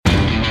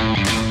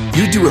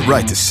You do it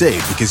right to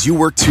save because you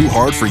work too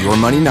hard for your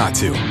money not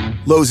to.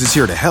 Lowe's is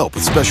here to help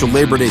with special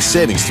Labor Day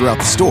savings throughout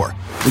the store.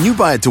 When you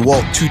buy a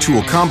DeWalt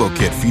 2-tool combo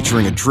kit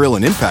featuring a drill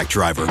and impact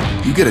driver,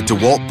 you get a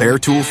DeWalt Bear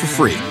tool for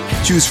free.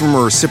 Choose from a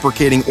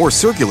reciprocating or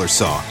circular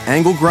saw,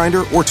 angle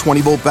grinder, or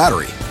 20-volt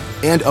battery.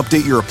 And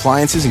update your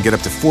appliances and get up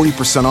to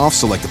 40% off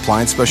select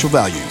appliance special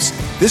values.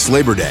 This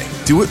Labor Day,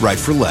 do it right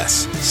for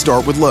less.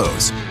 Start with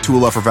Lowe's.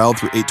 Tool offer valid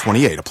through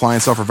 8/28.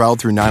 Appliance offer valid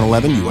through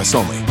 9/11, U.S.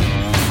 only.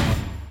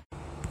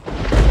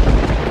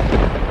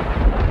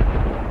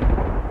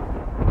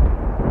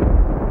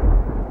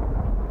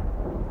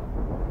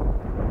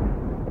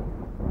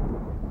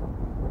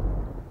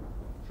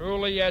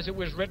 Truly, as it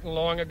was written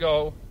long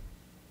ago,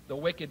 the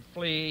wicked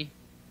flee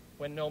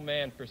when no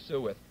man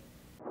pursueth.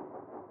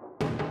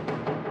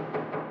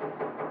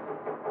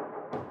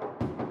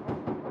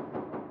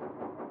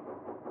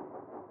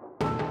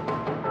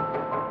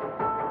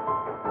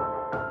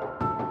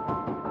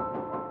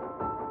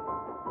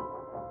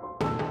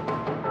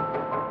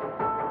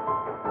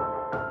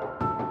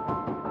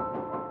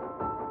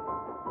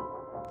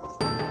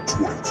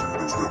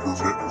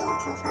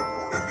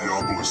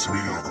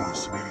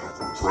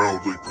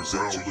 Proudly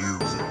present to you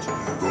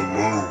the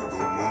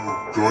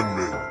Lone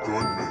Gunman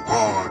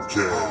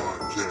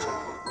Podcast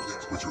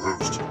with your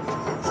host,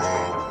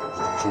 Rob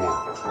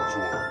Clark,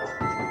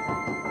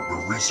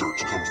 where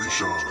research comes to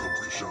shine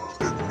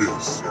and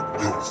myths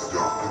helps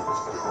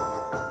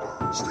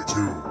die. Stay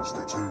tuned,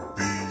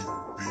 be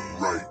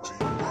right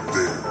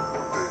there.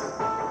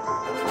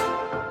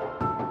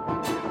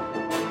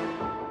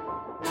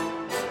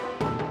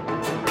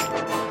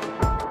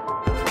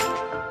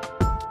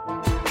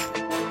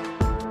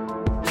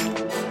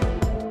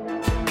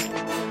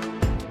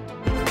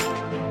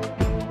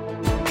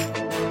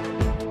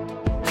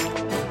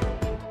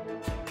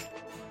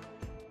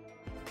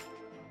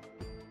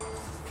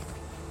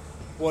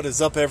 What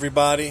is up,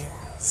 everybody?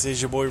 This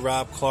is your boy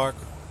Rob Clark.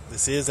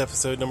 This is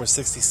episode number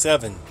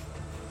 67,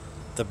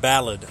 The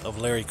Ballad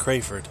of Larry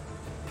Crafard.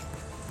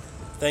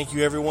 Thank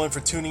you, everyone, for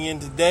tuning in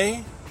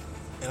today.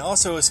 And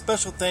also a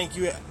special thank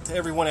you to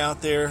everyone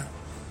out there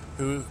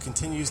who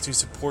continues to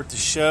support the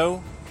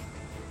show,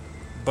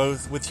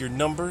 both with your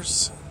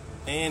numbers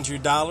and your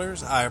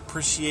dollars. I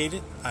appreciate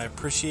it. I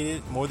appreciate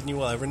it more than you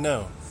will ever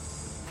know.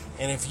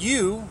 And if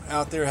you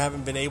out there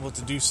haven't been able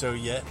to do so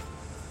yet,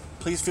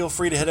 please feel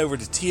free to head over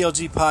to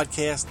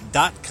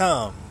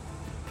tlgpodcast.com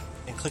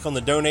and click on the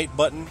donate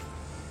button.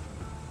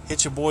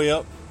 Hit your boy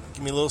up.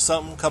 Give me a little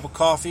something, cup of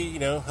coffee,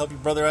 help your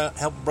brother out.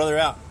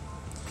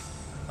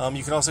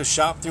 You can also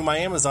shop through my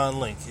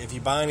Amazon link. If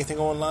you buy anything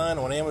online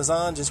on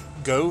Amazon, just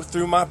go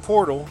through my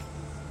portal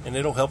and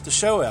it'll help the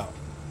show out.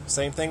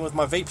 Same thing with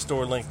my vape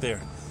store link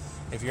there.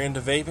 If you're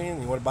into vaping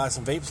and you want to buy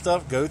some vape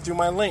stuff, go through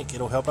my link.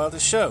 It'll help out the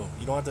show.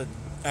 You don't have to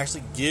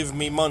actually give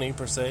me money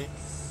per se.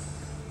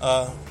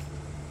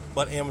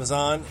 But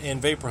Amazon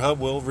and VaporHub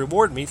will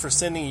reward me for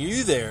sending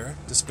you there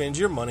to spend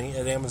your money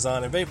at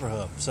Amazon and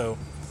VaporHub. So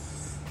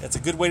that's a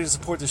good way to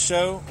support the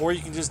show, or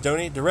you can just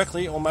donate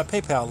directly on my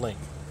PayPal link.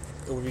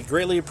 It would be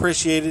greatly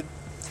appreciated.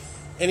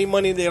 Any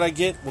money that I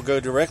get will go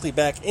directly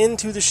back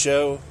into the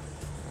show.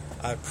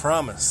 I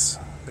promise,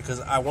 because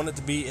I want it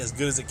to be as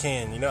good as it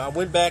can. I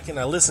went back and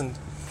I listened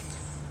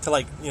to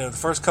the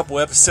first couple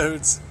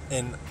episodes,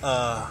 and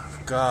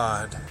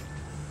God,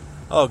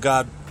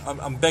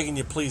 I'm begging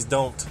you, please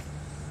don't.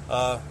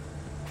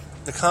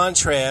 The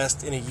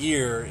contrast in a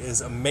year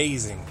is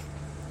amazing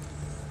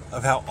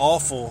of how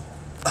awful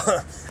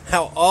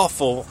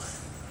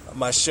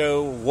my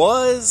show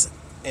was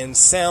and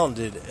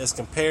sounded as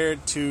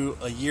compared to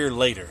a year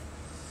later.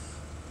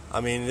 I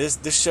mean,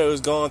 this show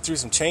has gone through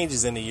some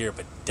changes in a year,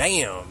 but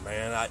damn,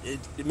 man,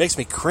 it makes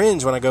me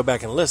cringe when I go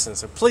back and listen.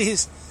 So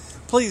please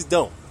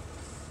don't.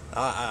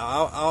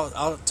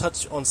 I'll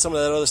touch on some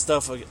of that other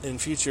stuff in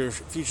future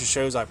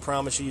shows. I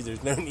promise you,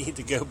 there's no need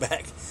to go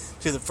back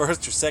to the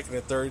first or second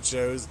or third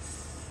shows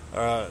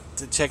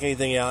to check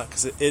anything out,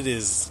 because it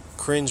is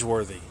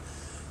cringeworthy.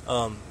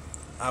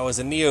 I was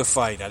a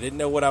neophyte. I didn't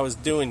know what I was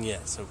doing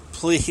yet, so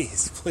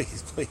please.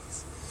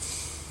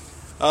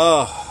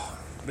 But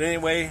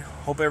anyway,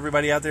 hope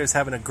everybody out there is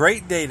having a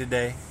great day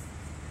today.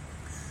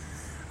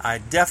 I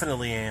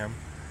definitely am,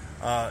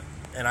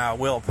 and I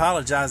will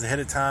apologize ahead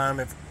of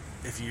time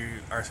if you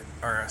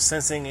are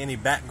sensing any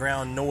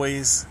background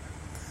noise.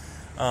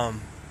 I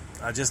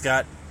just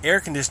got air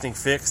conditioning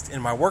fixed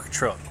in my work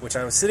truck, which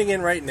I'm sitting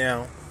in right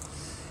now,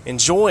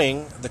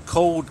 enjoying the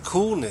cold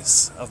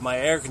coolness of my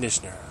air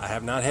conditioner. I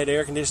have not had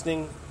air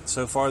conditioning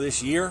so far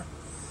this year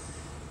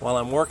while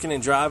I'm working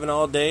and driving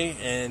all day,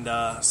 and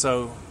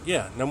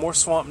no more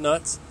swamp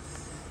nuts.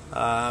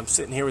 I'm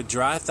sitting here with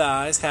dry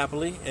thighs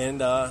happily, and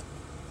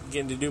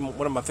getting to do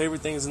one of my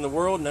favorite things in the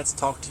world, and that's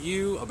talk to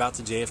you about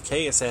the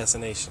JFK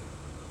assassination.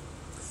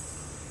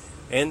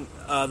 And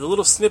the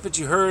little snippet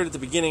you heard at the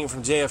beginning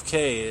from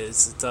JFK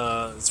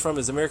it's from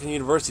his American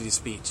University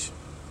speech.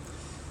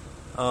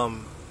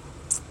 And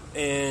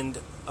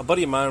a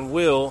buddy of mine,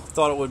 Will,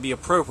 thought it would be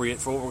appropriate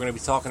for what we're going to be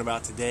talking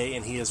about today,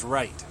 and he is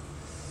right.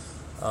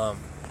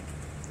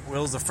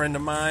 Will's a friend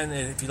of mine,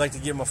 and if you'd like to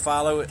give him a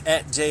follow,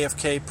 at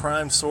JFK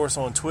Prime Source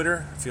on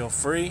Twitter, feel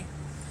free.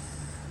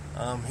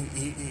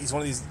 He's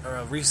one of these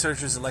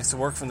researchers that likes to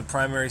work from the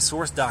primary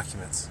source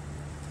documents,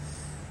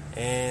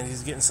 and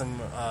he's getting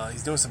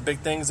he's doing some big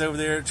things over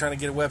there, trying to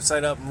get a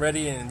website up and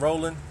ready and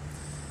rolling.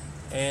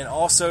 And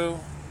also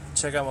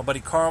check out my buddy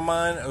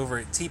Carmine over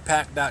at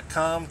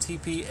tpack.com,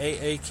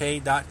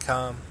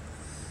 tpaak.com.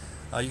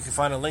 You can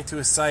find a link to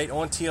his site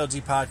on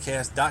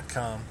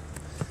tlgpodcast.com.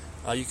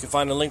 You can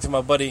find a link to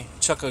my buddy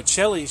Chuck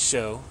Ocelli's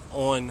show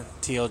on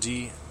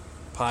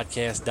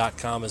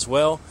tlgpodcast.com as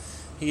well.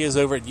 He is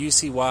over at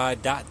ucy.tv/TOE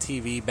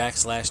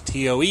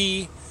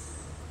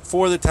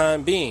for the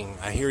time being.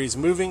 I hear he's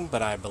moving,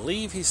 but I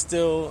believe he's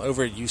still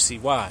over at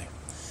UCY.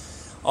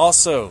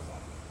 Also,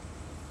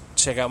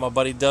 check out my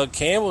buddy Doug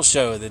Campbell's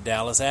show, The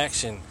Dallas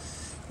Action,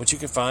 which you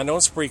can find on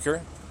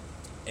Spreaker,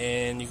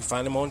 and you can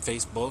find him on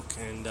Facebook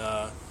and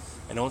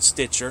on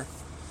Stitcher.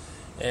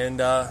 And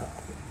go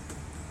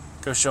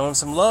show him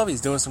some love.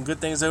 He's doing some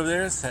good things over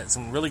there. He's had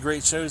some really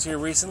great shows here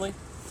recently.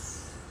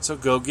 So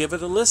go give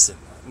it a listen.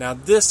 Now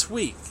this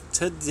week,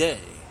 today,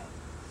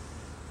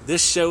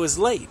 this show is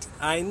late.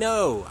 I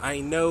know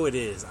it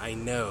is. I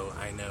know.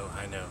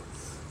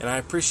 And I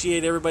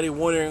appreciate everybody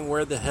wondering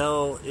where the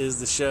hell is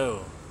the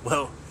show.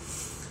 Well,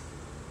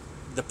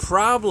 the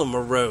problem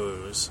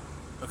arose.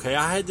 Okay,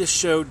 I had this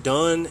show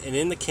done and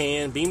in the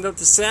can, beamed up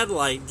to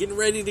satellite, getting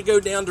ready to go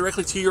down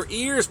directly to your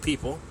ears,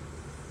 people.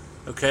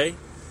 Okay?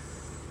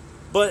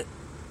 But,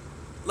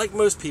 like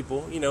most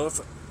people,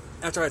 if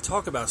after I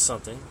talk about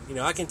something,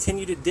 I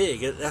continue to dig.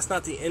 That's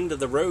not the end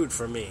of the road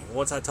for me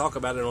once I talk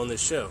about it on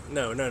this show.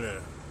 No.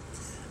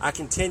 I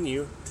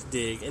continue to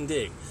dig and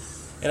dig.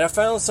 And I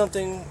found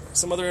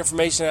some other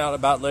information out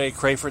about Larry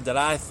Crafard that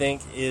I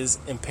think is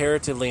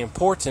imperatively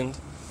important.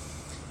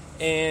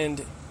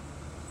 And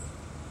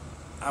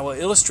I will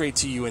illustrate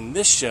to you in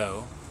this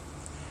show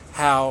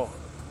how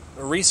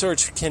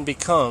research can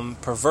become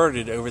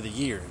perverted over the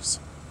years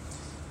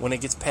when it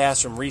gets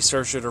passed from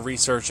researcher to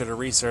researcher to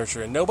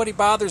researcher, and nobody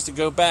bothers to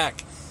go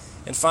back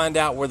and find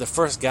out where the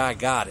first guy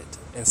got it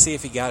and see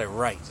if he got it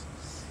right.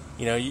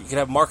 You could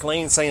have Mark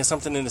Lane saying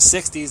something in the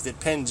 60s that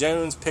Penn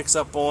Jones picks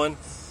up on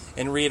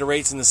and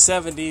reiterates in the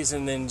 70s,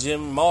 and then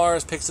Jim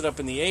Mars picks it up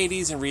in the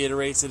 80s and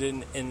reiterates it in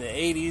the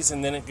 80s,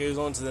 and then it goes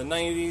on to the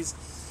 90s,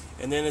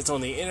 and then it's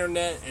on the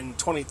internet, and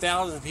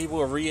 20,000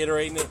 people are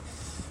reiterating it.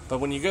 But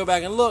when you go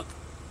back and look,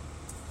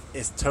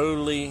 it's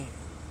totally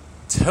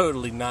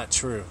not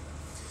true.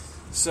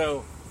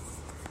 So,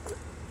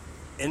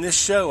 in this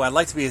show, I'd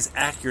like to be as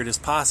accurate as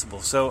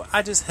possible. So,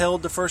 I just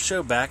held the first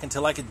show back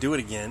until I could do it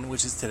again,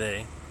 which is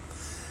today.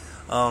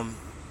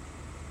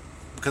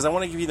 Because I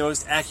want to give you the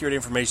most accurate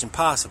information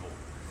possible.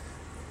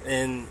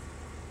 And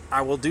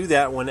I will do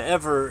that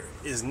whenever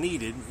is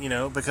needed,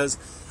 because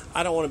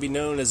I don't want to be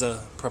known as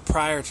a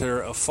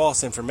proprietor of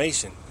false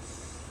information.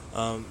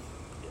 A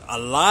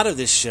lot of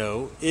this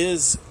show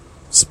is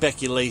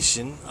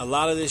speculation. A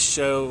lot of this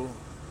show,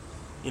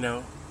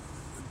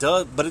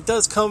 but it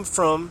does come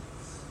from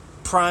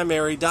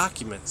primary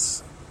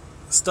documents,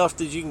 stuff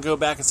that you can go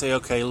back and say,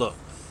 okay, look,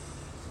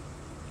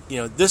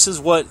 this is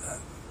what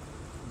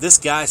this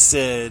guy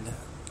said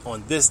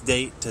on this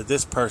date to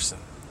this person.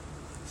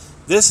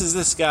 This is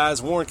this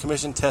guy's Warren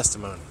Commission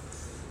testimony.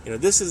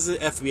 This is the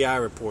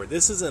FBI report.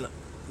 This is a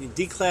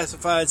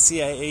declassified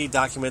CIA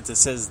document that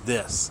says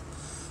this.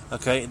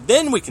 Okay,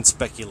 then we can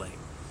speculate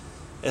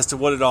as to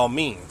what it all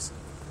means.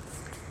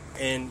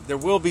 And there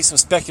will be some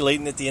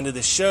speculating at the end of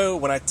the show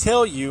when I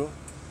tell you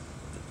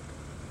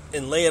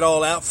and lay it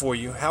all out for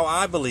you how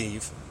I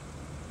believe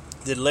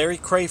that Larry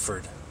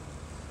Crafard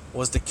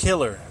was the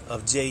killer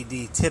of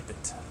J.D.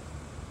 Tippit.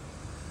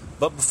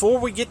 But before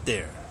we get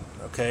there,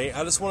 okay,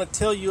 I just want to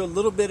tell you a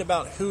little bit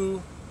about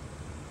who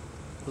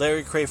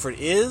Larry Crafard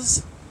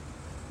is,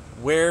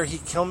 where he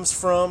comes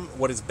from,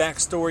 what his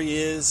backstory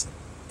is,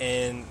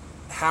 and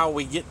how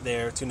we get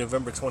there to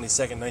November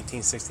 22nd,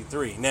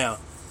 1963. Now,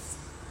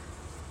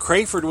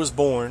 Crafard was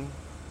born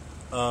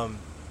in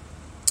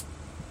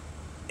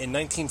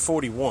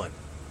 1941.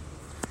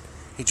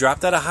 He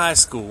dropped out of high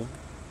school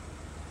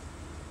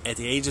at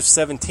the age of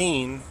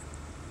 17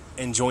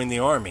 and joined the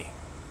Army.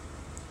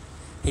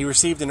 He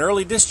received an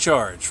early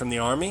discharge from the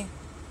Army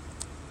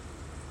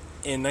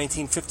in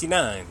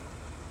 1959.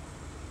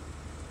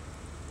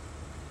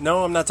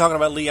 No, I'm not talking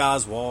about Lee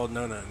Oswald.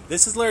 No.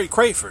 This is Larry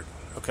Crafard,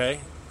 okay?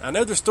 I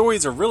know their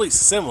stories are really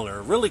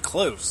similar, really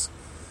close.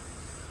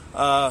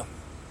 But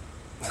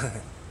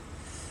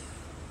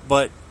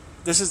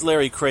this is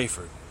Larry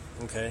Crafard,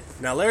 okay?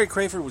 Now, Larry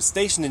Crafard was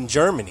stationed in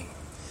Germany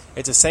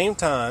at the same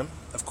time,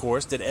 of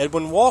course, that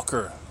Edwin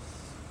Walker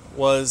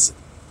was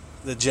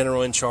the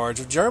general in charge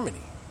of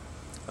Germany,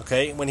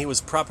 okay? When he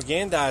was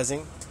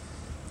propagandizing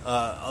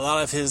a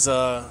lot of his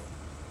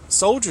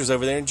soldiers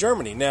over there in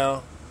Germany.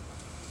 Now,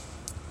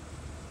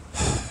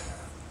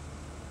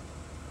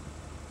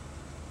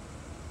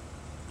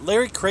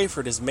 Larry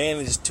Crafard has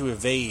managed to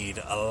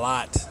evade a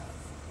lot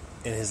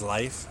in his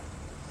life.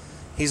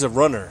 He's a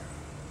runner.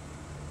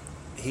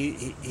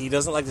 He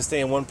doesn't like to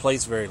stay in one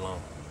place very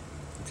long.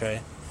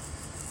 Okay.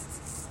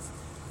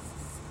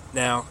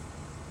 Now,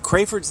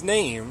 Crafard's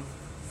name,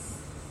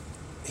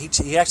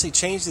 he actually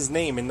changed his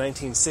name in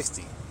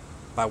 1960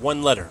 by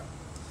one letter.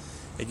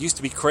 It used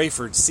to be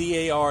Crafard,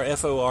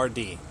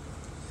 C-A-R-F-O-R-D.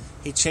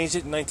 He changed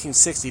it in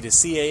 1960 to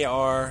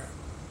C-R-A-F-A-R-D.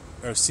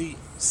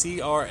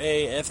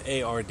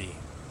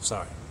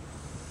 Sorry.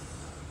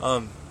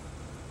 And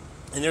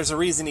there's a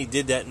reason he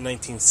did that in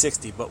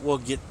 1960, but we'll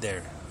get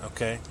there,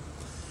 okay?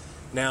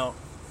 Now,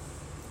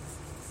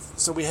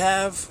 so we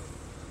have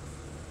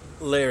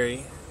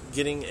Larry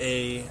getting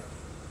a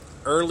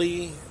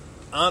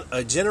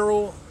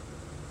general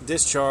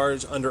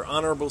discharge under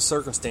honorable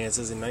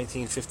circumstances in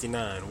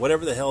 1959,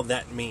 whatever the hell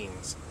that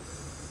means.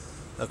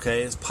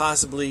 Okay, it's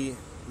possibly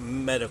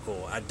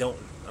medical.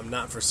 I'm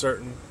not for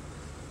certain.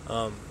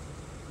 And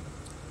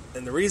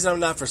the reason I'm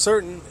not for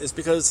certain is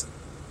because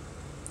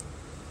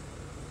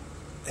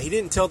he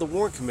didn't tell the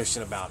Warren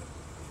Commission about it.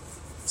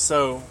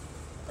 So,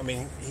 I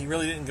mean, he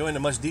really didn't go into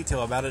much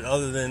detail about it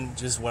other than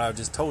just what I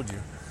just told you.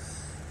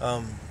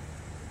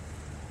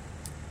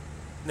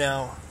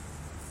 Now,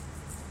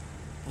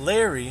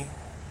 Larry,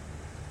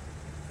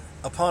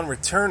 upon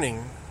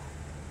returning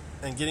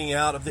and getting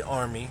out of the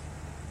Army,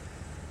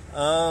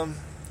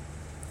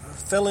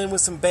 fell in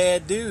with some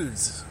bad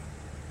dudes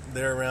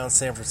there around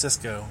San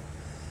Francisco.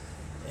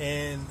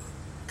 And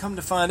come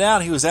to find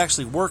out, he was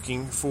actually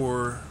working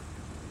for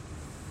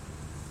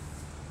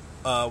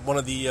one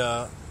of the,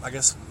 I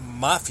guess,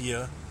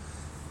 mafia.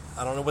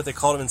 I don't know what they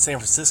called him in San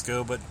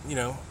Francisco, but, you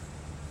know,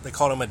 they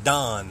called him a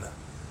Don.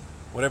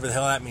 Whatever the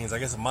hell that means. I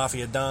guess a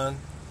mafia Don.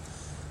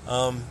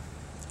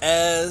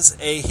 As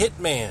a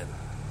hitman.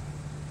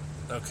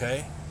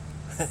 Okay?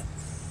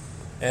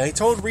 And he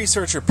told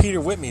researcher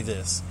Peter Whitney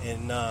this.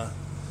 And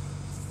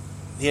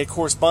he had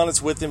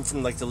correspondence with him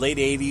from like the late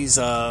 80s,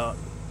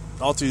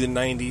 all through the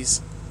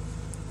 90s.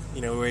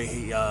 You know, where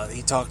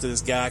he talked to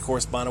this guy,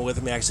 corresponded with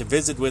him. He actually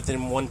visited with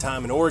him one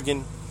time in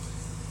Oregon.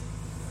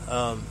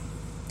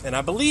 And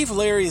I believe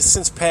Larry has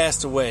since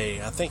passed away.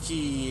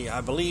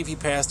 I believe he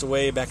passed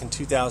away back in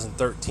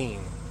 2013.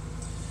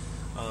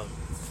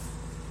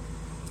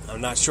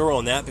 I'm not sure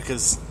on that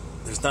because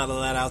there's not a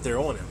lot out there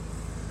on him.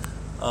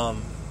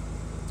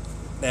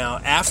 Now,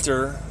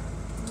 after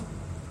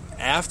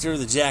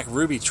the Jack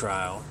Ruby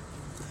trial,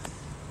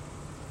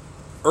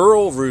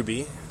 Earl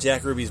Ruby,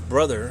 Jack Ruby's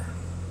brother,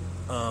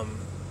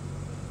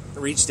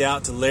 reached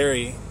out to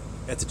Larry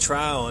at the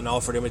trial and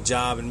offered him a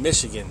job in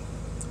Michigan,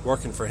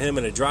 working for him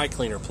in a dry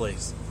cleaner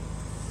place,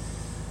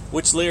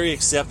 which Larry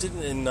accepted,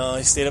 and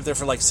he stayed up there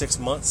for like 6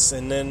 months.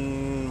 And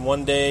then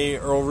one day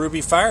Earl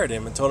Ruby fired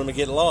him and told him to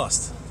get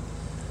lost.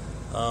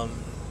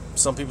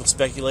 Some people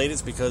speculate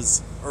it's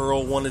because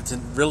Earl wanted to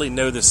really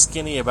know the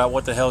skinny about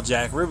what the hell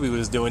Jack Ruby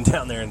was doing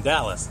down there in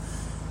Dallas.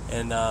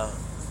 And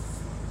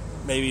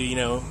maybe, you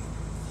know,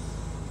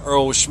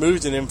 Earl was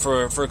schmoozing him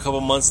for a couple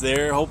months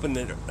there, hoping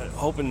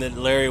that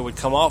Larry would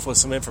come off with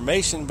some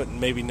information, but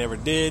maybe never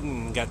did,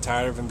 and got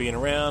tired of him being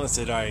around and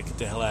said, all right, get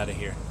the hell out of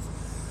here.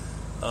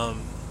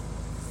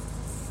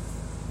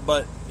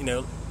 But, you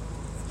know,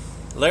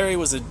 Larry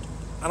was I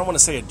don't want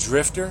to say a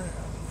drifter,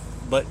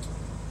 but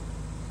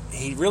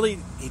he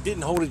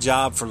didn't hold a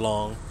job for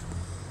long.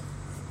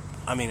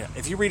 I mean,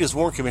 if you read his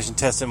Warren Commission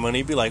testimony,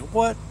 you'd be like,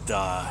 what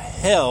the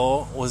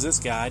hell was this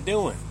guy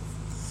doing?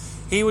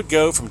 He would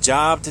go from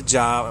job to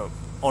job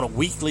on a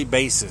weekly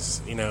basis.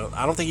 You know,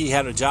 I don't think he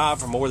had a job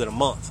for more than a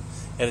month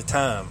at a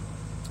time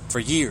for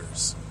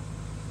years.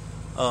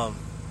 Now,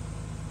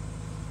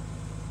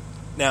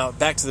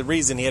 back to the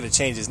reason he had to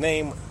change his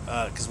name,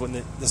 because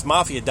when this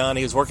mafia don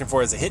he was working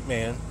for as a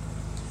hitman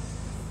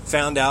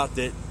found out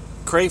that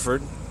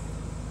Crafard,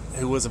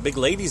 who was a big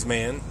ladies'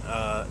 man,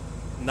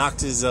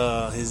 knocked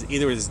either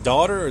his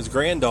daughter or his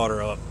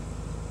granddaughter up,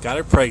 got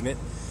her pregnant,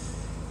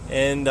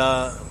 and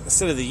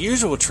instead of the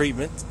usual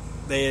treatment,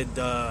 they had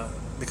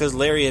because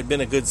Larry had been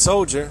a good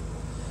soldier,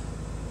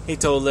 he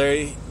told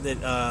Larry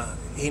that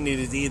he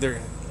needed to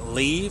either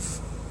leave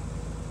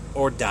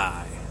or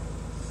die.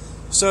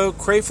 So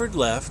Crafard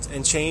left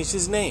and changed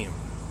his name.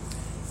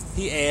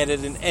 He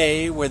added an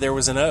A where there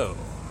was an O.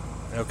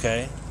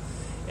 Okay?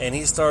 And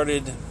he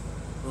started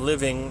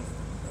living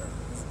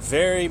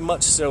very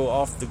much so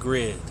off the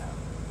grid.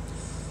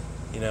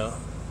 You know,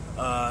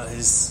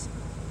 his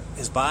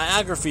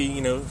biography, you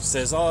know,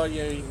 says, oh,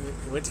 yeah, he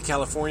went to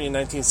California in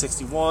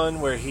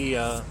 1961 where he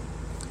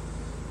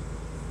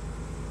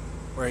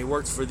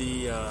worked for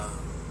the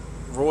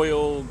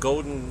Royal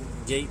Golden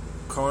Gate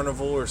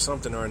Carnival or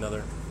something or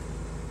another,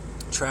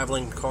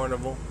 traveling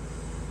carnival.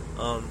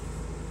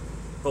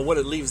 But what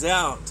it leaves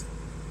out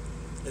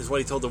is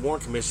what he told the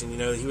Warren Commission. You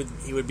know,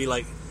 he would be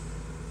like,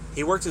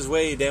 he worked his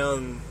way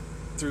down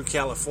through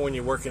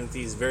California working at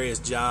these various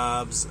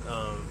jobs.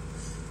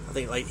 I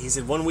think, like he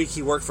said, one week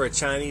he worked for a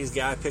Chinese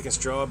guy picking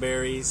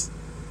strawberries,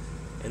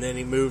 and then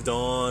he moved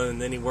on,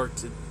 and then he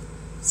worked at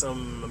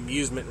some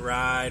amusement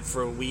ride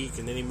for a week,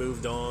 and then he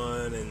moved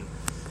on, and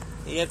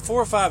he had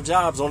 4 or 5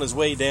 jobs on his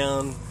way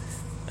down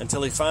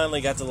until he finally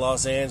got to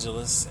Los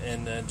Angeles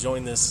and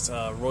joined this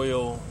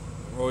Royal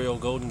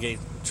Golden Gate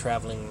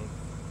traveling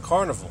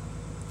carnival.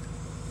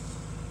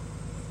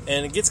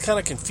 And it gets kind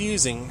of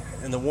confusing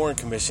in the Warren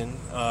Commission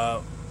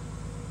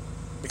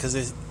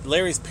because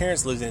Larry's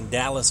parents lived in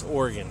Dallas,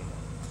 Oregon.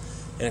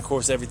 And, of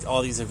course,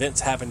 all these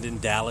events happened in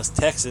Dallas,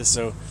 Texas.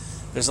 So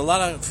there's a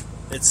lot of...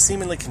 It's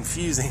seemingly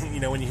confusing,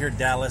 when you hear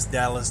Dallas, and,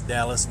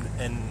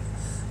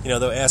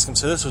 they'll ask them,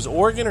 so this was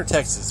Oregon or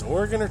Texas?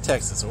 Oregon or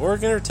Texas?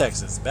 Oregon or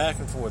Texas? Back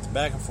and forth,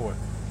 back and forth.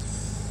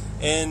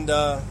 And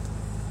I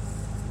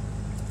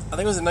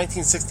think it was in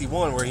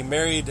 1961 where he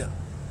married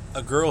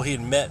a girl he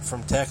had met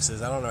from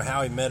Texas. I don't know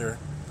how he met her.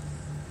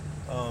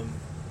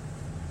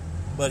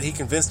 But he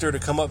convinced her to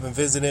come up and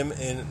visit him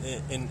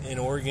in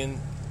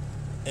Oregon.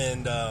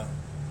 And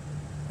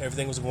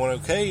everything was going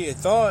okay, he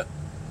thought.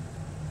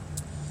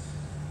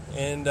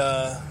 And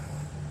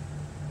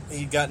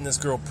he'd gotten this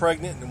girl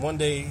pregnant. And one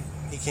day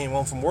he came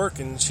home from work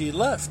and she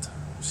left.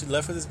 She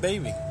left with his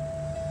baby.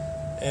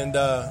 And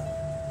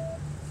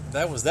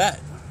that was that.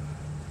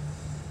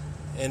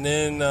 And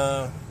then,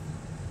 a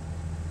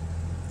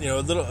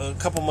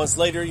couple months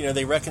later,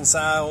 they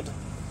reconciled.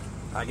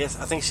 I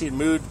think she had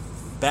moved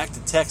back to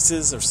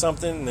Texas or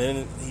something. And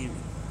then he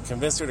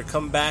convinced her to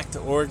come back to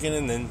Oregon.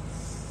 And then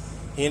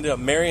he ended up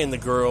marrying the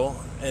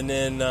girl. And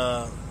then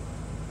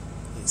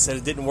he said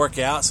it didn't work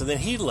out. So then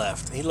he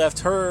left. He left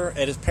her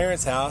at his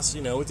parents' house,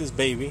 with his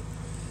baby.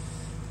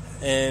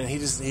 And he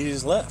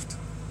just left.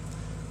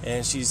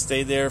 And she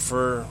stayed there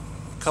for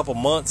a couple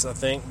months, I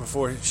think,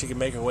 before she could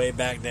make her way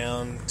back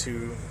down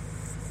to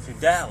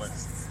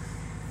Dallas.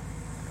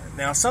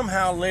 Now,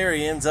 somehow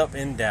Larry ends up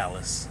in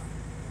Dallas,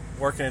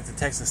 working at the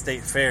Texas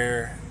State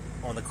Fair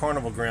on the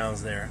carnival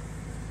grounds there,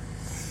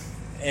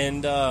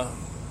 and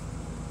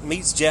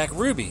meets Jack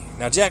Ruby.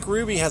 Now, Jack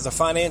Ruby has a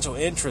financial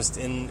interest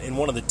in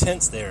one of the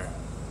tents there.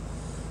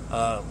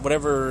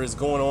 Whatever is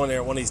going on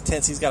there at one of these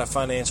tents, he's got a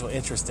financial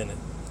interest in it.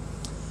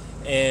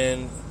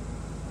 And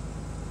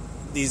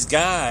these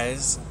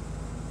guys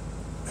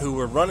who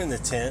were running the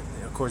tent,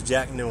 of course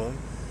Jack knew them,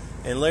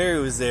 and Larry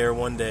was there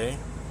one day,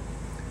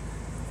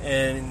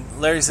 and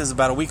Larry says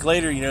about a week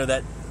later,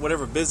 that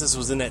whatever business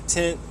was in that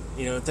tent,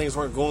 things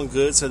weren't going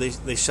good, so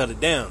they shut it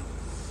down.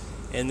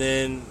 And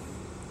then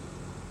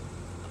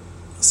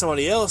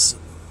somebody else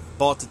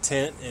bought the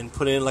tent and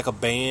put in like a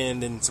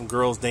band and some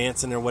girls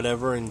dancing or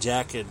whatever, and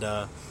Jack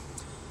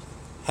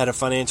had a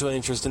financial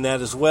interest in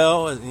that as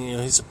well.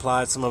 He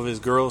supplied some of his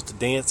girls to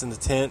dance in the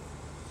tent,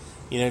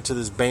 to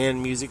this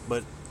band music,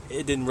 but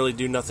it didn't really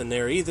do nothing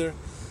there either.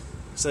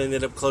 So they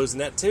ended up closing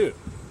that too.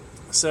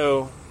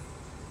 So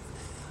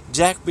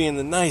Jack, being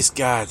the nice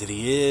guy that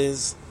he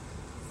is,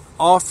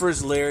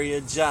 offers Larry a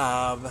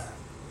job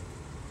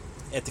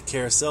at the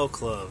Carousel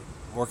Club,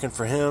 working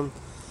for him.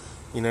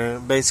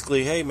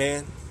 Basically, hey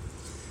man,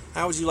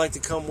 how would you like to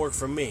come work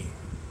for me?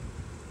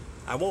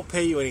 I won't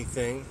pay you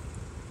anything.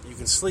 You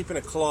can sleep in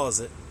a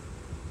closet,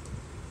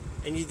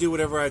 and you do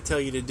whatever I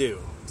tell you to do.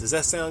 Does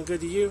that sound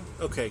good to you?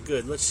 Okay,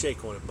 good. Let's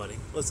shake on it, buddy.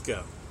 Let's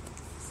go.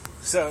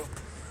 So,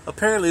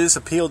 apparently this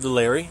appealed to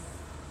Larry.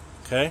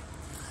 Okay?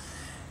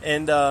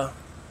 And,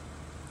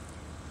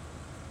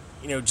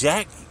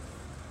 Jack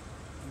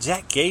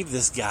gave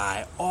this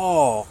guy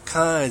all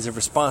kinds of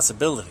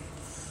responsibility.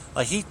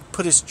 Like, he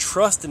put his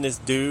trust in this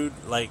dude,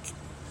 like,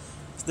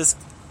 this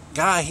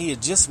guy he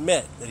had just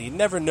met that he'd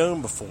never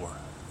known before.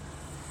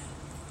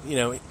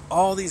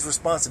 All these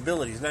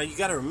responsibilities. Now, you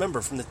got to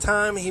remember, from the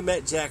time he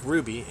met Jack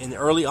Ruby in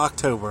early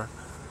October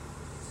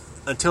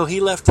until he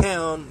left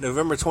town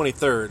November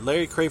 23rd,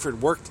 Larry Crafard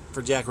worked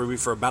for Jack Ruby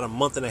for about a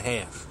month and a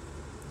half.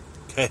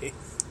 Okay?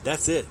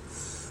 That's it.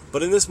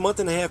 But in this month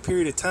and a half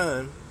period of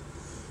time,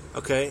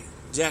 okay,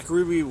 Jack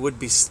Ruby would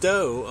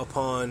bestow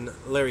upon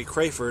Larry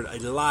Crafard a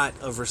lot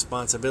of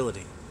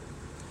responsibility.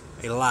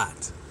 A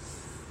lot.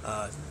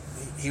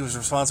 He was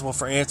responsible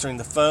for answering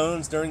the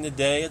phones during the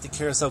day at the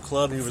Carousel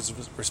Club. He was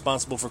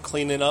responsible for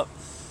cleaning up,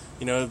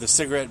 the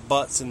cigarette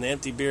butts and the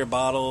empty beer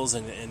bottles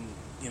and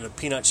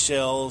peanut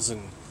shells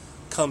and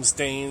cum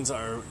stains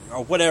or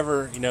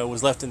whatever,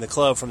 was left in the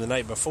club from the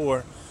night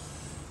before.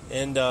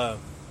 And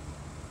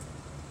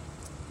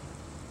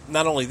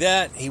not only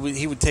that, he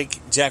would take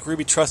Jack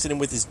Ruby, trusted him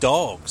with his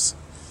dogs.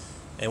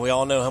 And we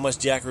all know how much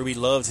Jack Ruby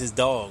loved his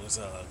dogs.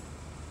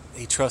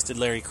 He trusted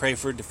Larry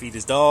Crafard to feed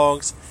his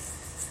dogs.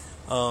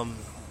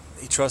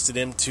 He trusted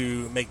him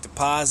to make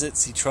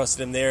deposits. He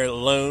trusted him there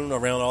alone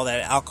around all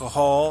that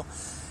alcohol.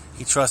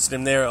 He trusted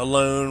him there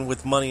alone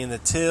with money in the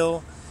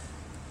till.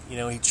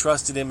 He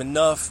trusted him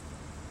enough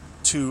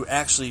to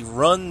actually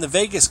run the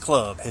Vegas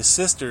club, his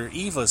sister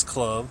Eva's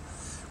club,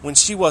 when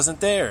she wasn't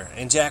there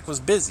and Jack was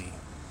busy.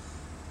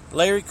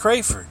 Larry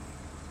Crafard,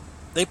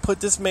 they put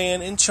this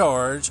man in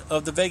charge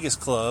of the Vegas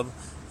club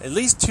at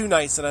least 2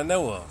 nights that I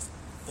know of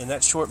in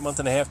that short month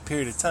and a half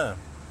period of time.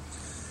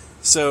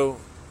 So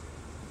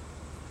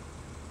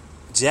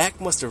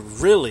Jack must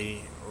have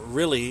really,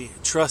 really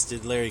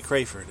trusted Larry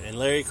Crafard, and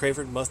Larry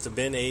Crafard must have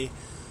been a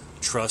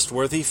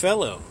trustworthy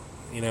fellow,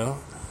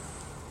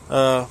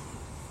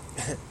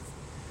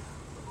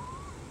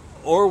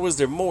 or was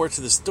there more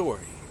to the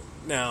story?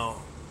 Now,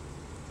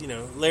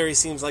 Larry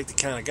seems like the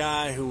kind of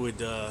guy who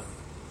would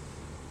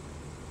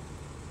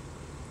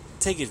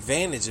take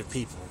advantage of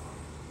people.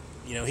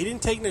 You know, he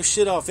didn't take no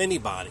shit off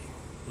anybody.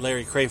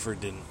 Larry Crafard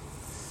didn't.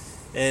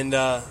 And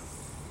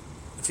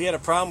if he had a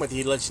problem with you,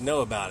 he'd let you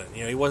know about it.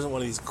 You know, he wasn't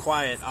one of these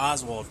quiet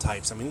Oswald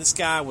types. I mean, this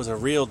guy was a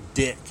real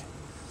dick.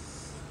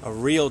 A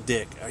real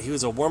dick. He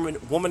was a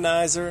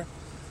womanizer.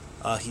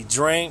 He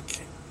drank.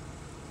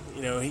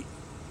 You know,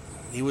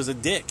 he was a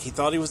dick. He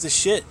thought he was the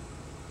shit.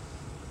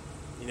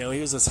 You know,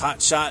 he was this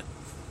hot shot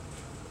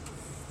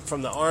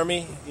from the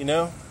army, you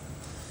know.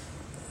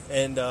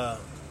 And,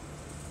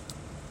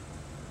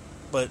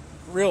 but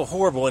real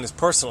horrible in his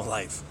personal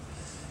life.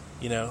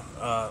 You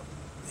know,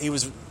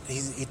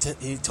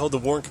 he told the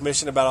Warren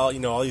Commission about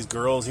all these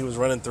girls he was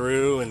running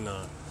through and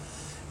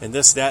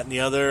this, that, and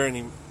the other, and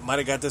he might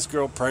have got this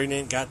girl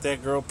pregnant, got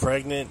that girl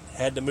pregnant,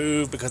 had to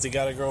move because he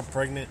got a girl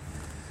pregnant.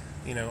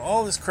 You know,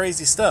 all this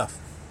crazy stuff.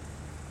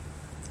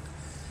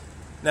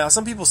 Now,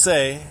 some people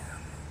say,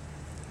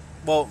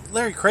 well,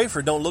 Larry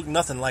Crafard don't look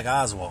nothing like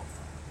Oswald.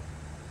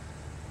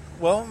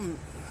 Well,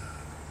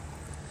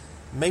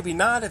 maybe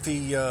not if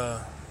he,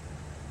 if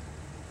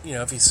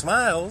he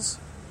smiles.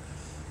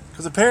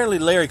 Because apparently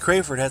Larry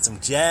Crafard had some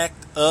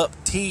jacked up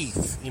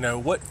teeth. You know,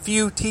 what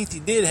few teeth he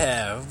did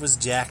have was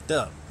jacked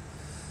up.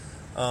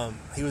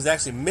 He was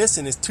actually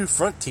missing his 2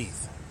 front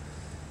teeth.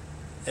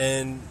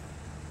 And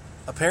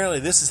apparently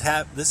this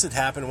had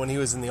happened when he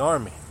was in the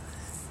Army.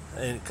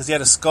 Because he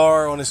had a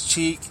scar on his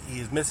cheek. He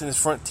was missing his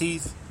front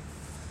teeth.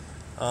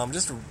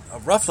 Just a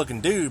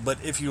rough-looking dude. But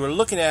if you were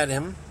looking at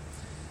him,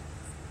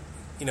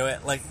 you know,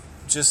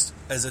 just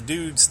as a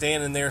dude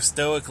standing there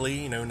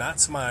stoically, you know, not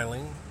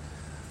smiling,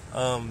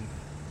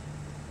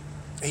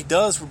 he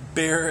does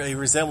bear a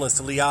resemblance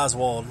to Lee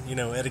Oswald, you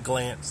know, at a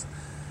glance,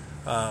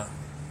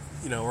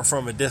 or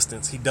from a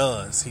distance. He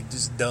does. He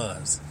just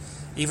does.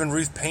 Even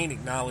Ruth Payne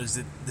acknowledged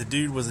that the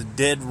dude was a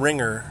dead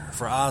ringer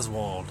for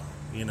Oswald,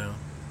 you know.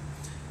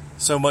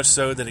 So much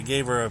so that it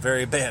gave her a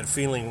very bad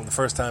feeling the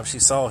first time she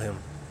saw him.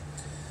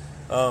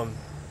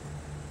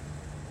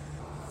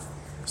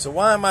 So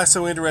why am I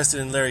so interested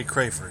in Larry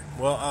Crafard?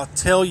 Well, I'll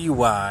tell you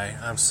why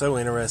I'm so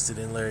interested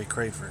in Larry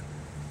Crafard.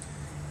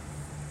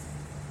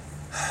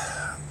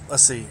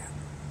 Let's see.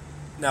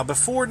 Now,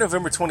 before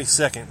November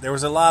 22nd, there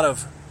was a lot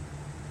of,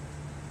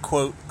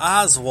 quote,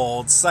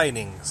 Oswald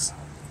sightings,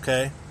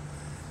 okay?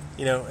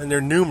 You know, and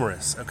they're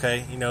numerous,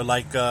 okay? You know,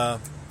 like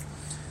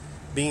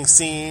being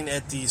seen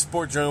at the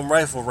Sportdrome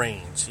rifle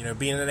range, you know,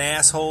 being an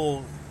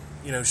asshole,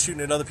 you know,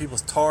 shooting at other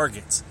people's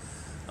targets,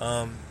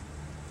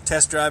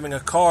 test driving a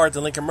car at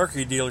the Lincoln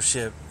Mercury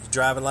dealership,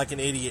 driving like an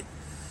idiot,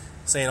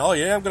 saying, oh,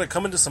 yeah, I'm going to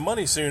come into some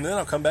money soon, and then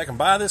I'll come back and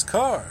buy this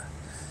car.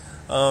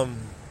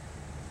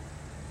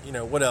 You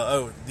know, what else?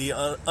 Oh, the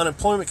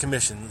Unemployment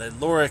Commission,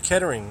 that Laura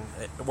Kettering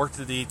worked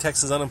at the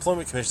Texas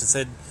Unemployment Commission,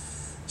 said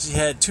she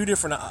had 2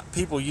 different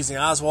people using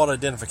Oswald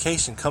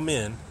identification come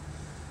in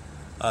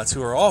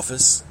to her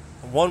office.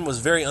 One was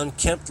very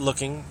unkempt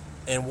looking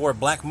and wore a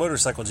black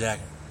motorcycle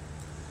jacket.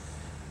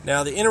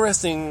 Now, the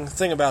interesting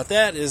thing about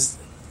that is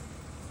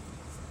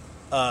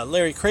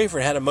Larry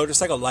Crafard had a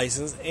motorcycle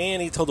license,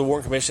 and he told the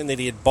Warren Commission that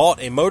he had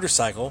bought a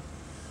motorcycle,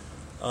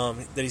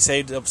 that he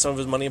saved up some of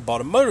his money and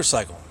bought a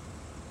motorcycle.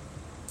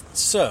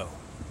 So,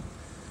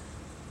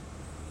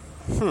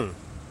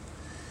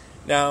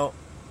 now,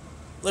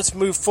 let's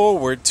move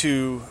forward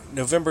to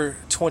November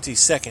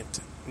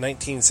 22nd,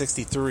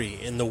 1963,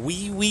 in the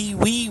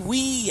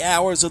wee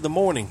hours of the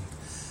morning.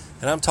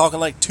 And I'm talking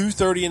like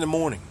 2:30 in the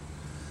morning.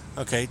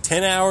 Okay,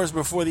 10 hours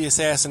before the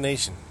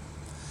assassination.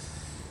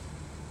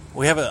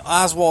 We have an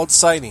Oswald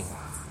sighting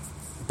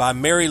by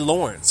Mary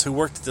Lawrence, who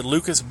worked at the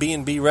Lucas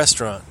B&B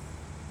restaurant.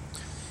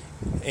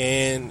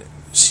 And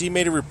she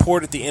made a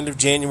report at the end of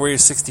January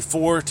of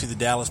 64 to the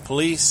Dallas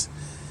police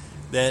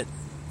that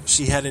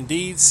she had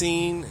indeed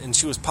seen, and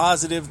she was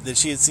positive that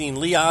she had seen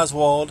Lee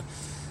Oswald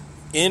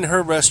in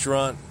her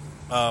restaurant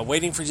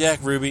waiting for Jack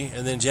Ruby,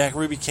 and then Jack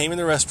Ruby came in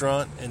the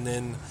restaurant, and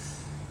then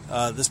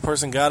this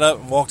person got up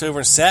and walked over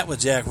and sat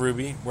with Jack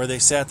Ruby, where they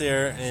sat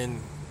there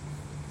and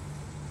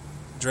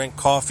drank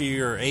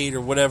coffee or ate or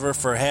whatever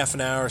for half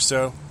an hour or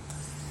so,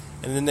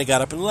 and then they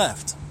got up and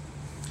left.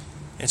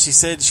 And she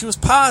said she was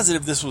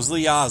positive this was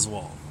Lee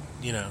Oswald,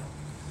 you know.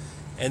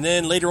 And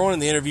then later on in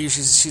the interview,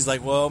 she's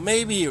like, well,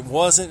 maybe it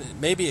wasn't,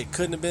 maybe it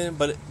couldn't have been,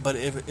 but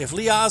if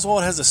Lee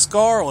Oswald has a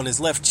scar on his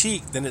left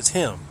cheek, then it's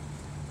him,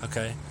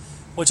 okay?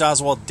 Which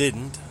Oswald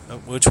didn't,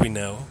 which we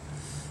know.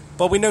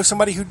 But we know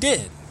somebody who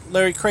did,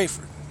 Larry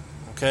Crafard,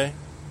 okay?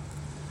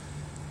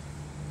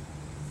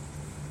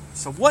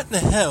 So what in the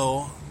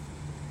hell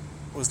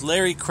was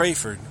Larry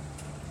Crafard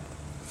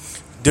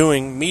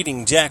doing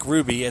meeting Jack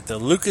Ruby at the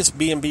Lucas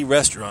B&B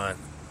restaurant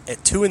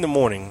at 2 in the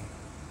morning,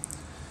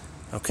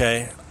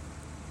 okay,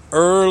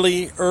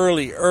 early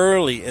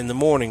in the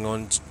morning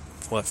on,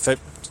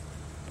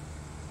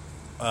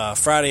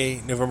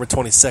 Friday, November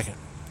 22nd.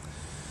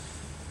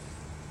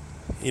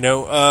 You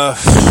know,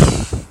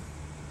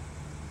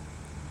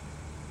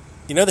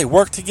 they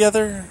worked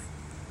together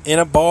in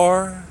a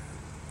bar,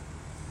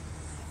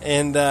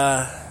 and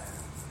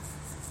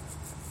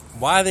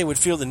why they would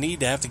feel the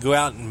need to have to go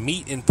out and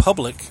meet in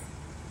public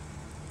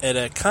at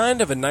a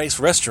kind of a nice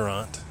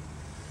restaurant.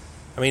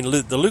 I mean,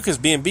 the Lucas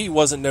B&B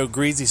wasn't no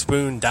greasy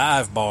spoon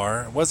dive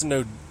bar. It wasn't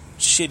no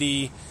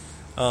shitty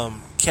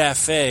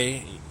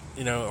cafe,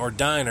 or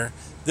diner.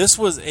 This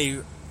was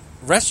a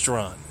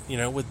restaurant,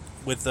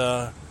 with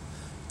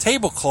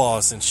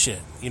tablecloths and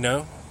shit,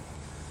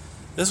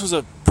 This was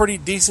a pretty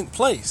decent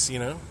place,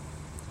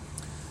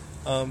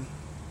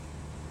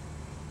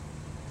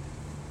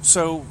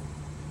 So,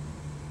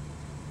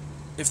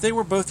 if they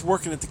were both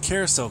working at the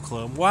Carousel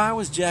Club, why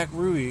was Jack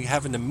Ruby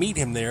having to meet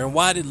him there, and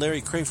why did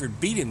Larry Crafard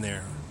beat him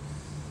there?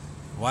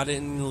 Why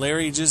didn't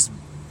Larry just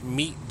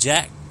meet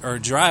Jack or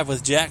drive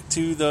with Jack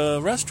to the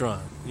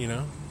restaurant?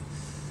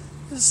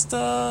 Just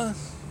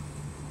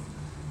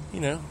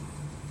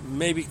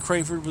maybe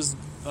Crafard was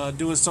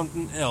doing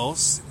something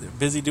else,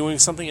 busy doing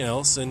something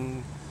else,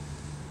 and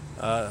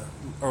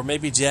or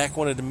maybe Jack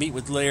wanted to meet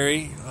with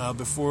Larry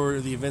before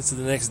the events of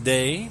the next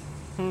day,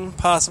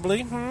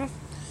 possibly,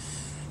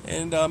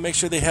 and make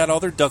sure they had all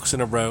their ducks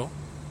in a row.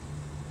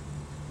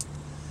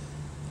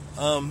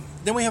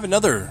 Then we have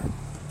another,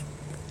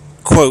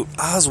 quote,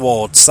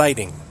 Oswald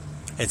sighting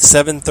at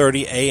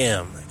 7:30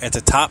 a.m. at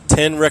the Top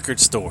 10 record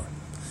store.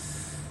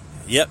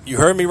 Yep, you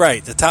heard me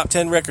right. The Top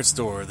 10 record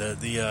store.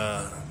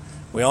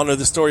 We all know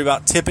the story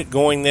about Tippit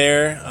going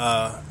there,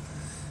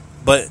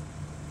 but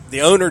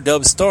the owner,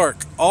 Dub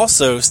Stark,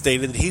 also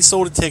stated that he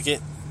sold a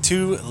ticket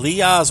to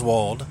Lee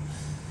Oswald,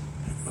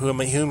 whom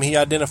he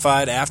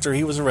identified after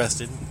he was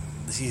arrested.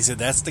 He said,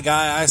 that's the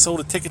guy I sold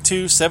a ticket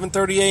to,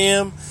 7:30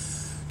 a.m.,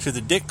 to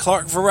the Dick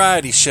Clark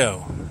Variety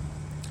Show,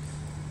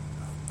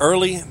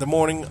 early the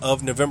morning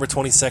of November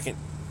 22nd,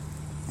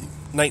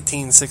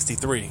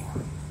 1963.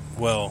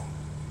 Well,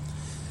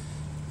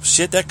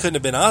 shit, that couldn't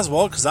have been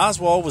Oswald, because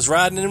Oswald was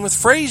riding in with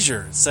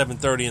Frazier at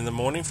 7:30 in the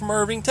morning from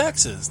Irving,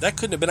 Texas. That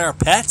couldn't have been our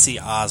Patsy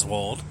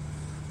Oswald.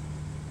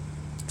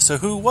 So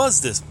who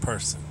was this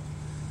person?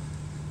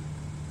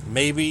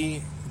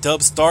 Maybe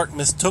Dub Stark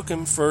mistook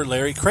him for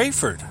Larry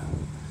Crafard.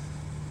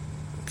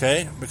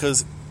 Okay,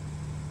 because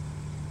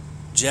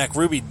Jack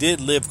Ruby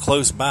did live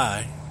close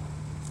by,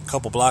 a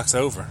couple blocks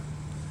over.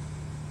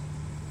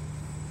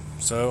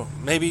 So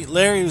maybe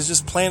Larry was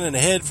just planning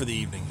ahead for the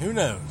evening. Who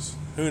knows?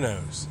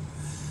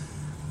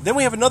 Then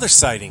we have another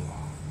sighting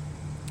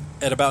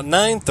at about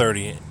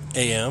 9:30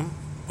 a.m.,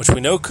 which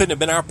we know couldn't have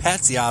been our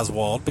Patsy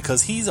Oswald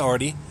because he's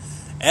already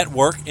at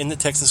work in the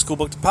Texas School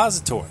Book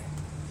Depository.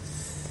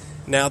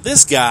 Now,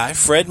 this guy,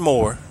 Fred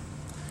Moore,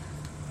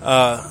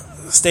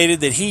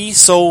 stated that he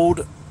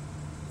sold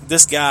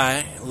this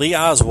guy, Lee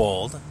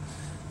Oswald,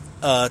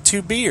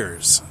 2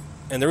 beers.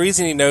 And the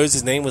reason he knows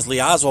his name was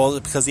Lee Oswald is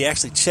because he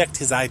actually checked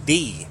his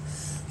ID.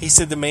 He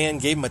said the man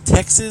gave him a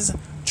Texas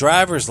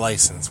driver's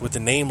license with the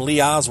name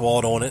Lee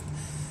Oswald on it.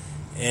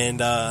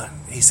 And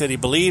he said he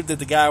believed that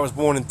the guy was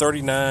born in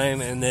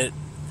 1939 and that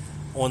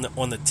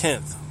on the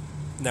 10th.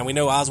 Now, we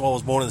know Oswald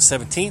was born on the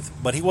 17th,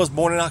 but he was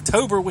born in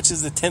October, which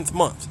is the 10th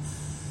month.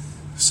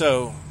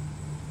 So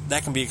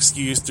that can be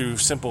excused through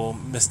simple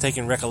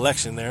mistaken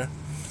recollection there.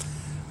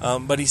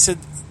 But he said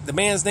the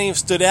man's name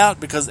stood out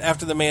because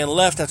after the man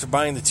left, after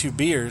buying the 2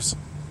 beers,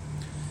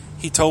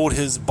 he told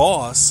his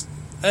boss,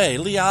 hey,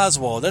 Lee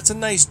Oswald, that's a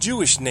nice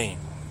Jewish name,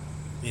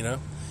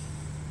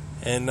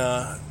 And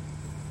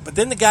but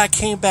then the guy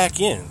came back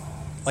in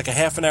like a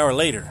half an hour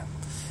later,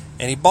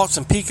 and he bought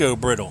some Pico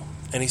Brittle,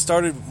 and he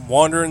started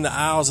wandering the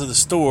aisles of the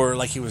store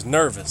like he was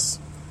nervous,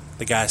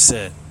 the guy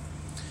said.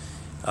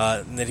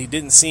 And that he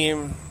didn't see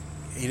him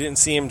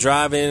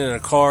drive in a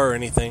car or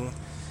anything,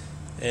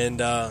 and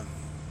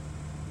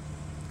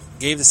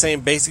gave the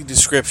same basic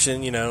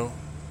description, 5'8",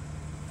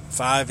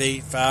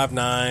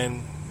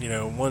 5'9",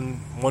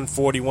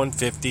 140,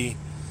 150,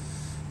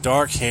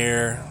 dark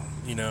hair,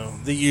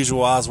 the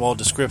usual Oswald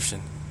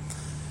description.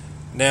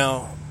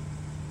 Now,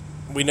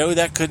 we know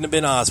that couldn't have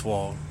been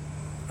Oswald,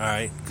 all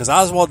right, because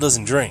Oswald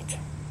doesn't drink.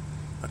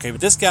 Okay, but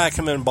this guy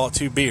come in and bought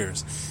 2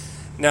 beers.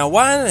 Now,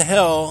 why in the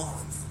hell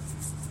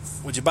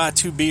would you buy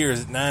 2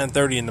 beers at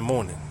 9:30 in the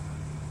morning?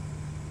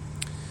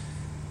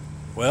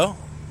 Well,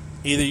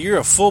 either you're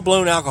a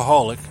full-blown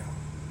alcoholic,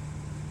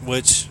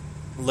 which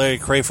Larry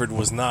Crafard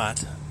was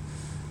not,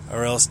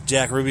 or else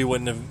Jack Ruby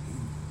wouldn't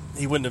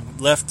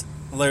have left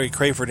Larry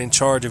Crafard in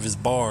charge of his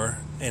bar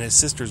and his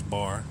sister's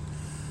bar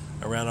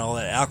around all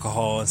that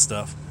alcohol and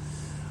stuff.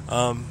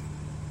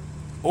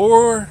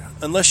 Or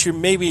unless you're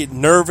maybe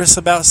nervous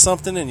about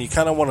something and you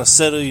kind of want to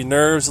settle your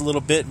nerves a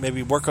little bit,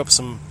 maybe work up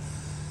some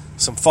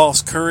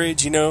false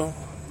courage, how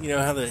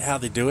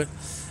they do it.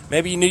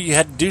 Maybe you knew you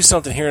had to do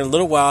something here in a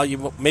little while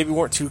you maybe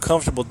weren't too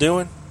comfortable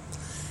doing.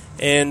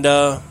 And,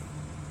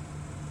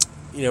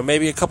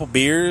 maybe a couple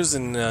beers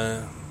and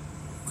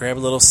grab a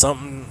little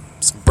something,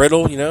 some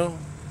brittle,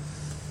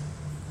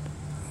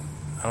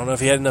 I don't know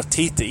if he had enough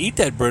teeth to eat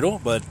that brittle,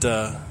 but,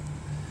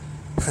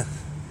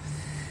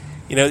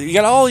 you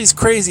got all these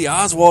crazy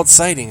Oswald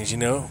sightings,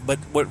 but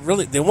what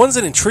really, the ones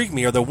that intrigue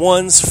me are the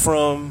ones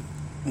from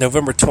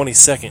November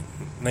 22nd,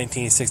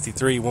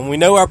 1963, when we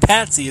know our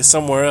Patsy is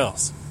somewhere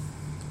else.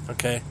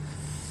 Okay.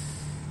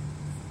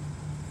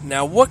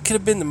 Now, what could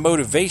have been the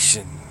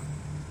motivation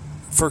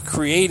for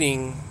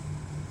creating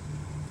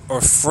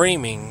or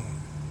framing,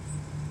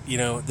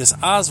 this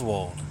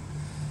Oswald.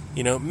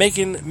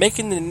 Making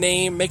the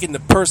name, making the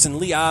person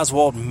Lee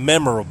Oswald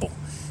memorable,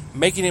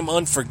 making him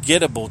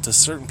unforgettable to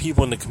certain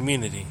people in the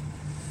community.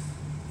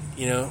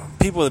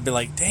 People have been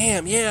like,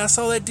 damn, yeah, I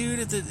saw that dude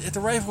at the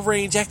rifle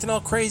range acting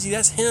all crazy.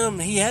 That's him.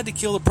 He had to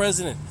kill the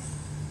president.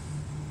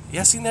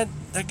 Yeah, I seen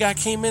that guy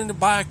came in to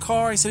buy a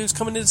car. He said he was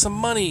coming into some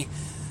money.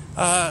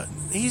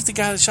 He's the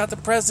guy that shot the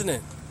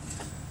president.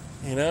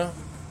 Had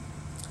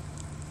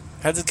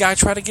this guy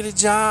try to get a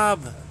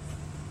job.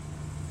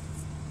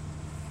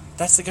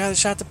 That's the guy that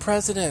shot the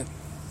president.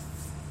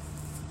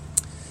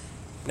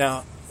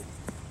 Now,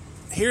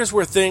 here's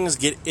where things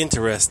get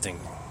interesting,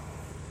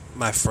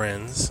 my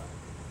friends.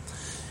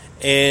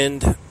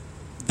 And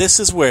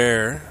this is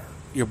where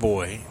your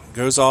boy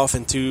goes off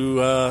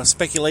into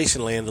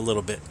speculation land a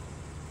little bit.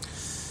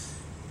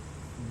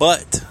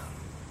 But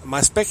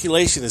my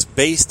speculation is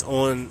based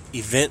on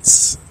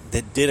events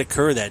that did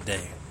occur that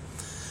day.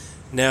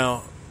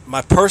 Now,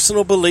 my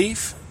personal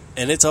belief,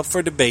 and it's up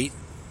for debate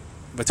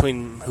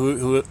between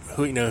who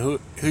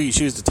you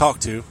choose to talk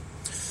to,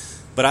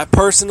 but I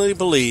personally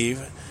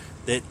believe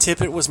that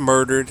Tippit was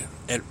murdered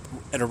at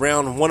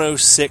around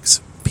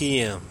 1:06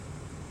 p.m.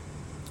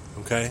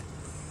 Okay?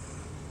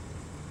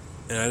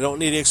 And I don't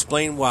need to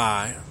explain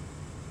why,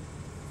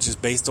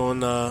 just based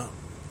on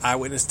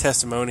eyewitness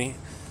testimony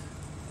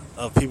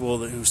of people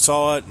who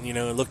saw it,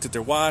 looked at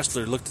their watch,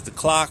 or looked at the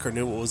clock, or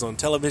knew what was on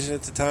television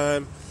at the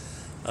time.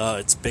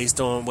 It's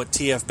based on what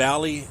T.F.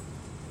 Ballad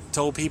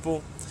told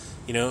people.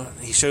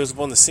 He shows up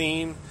on the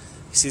scene,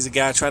 he sees a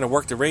guy trying to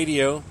work the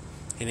radio,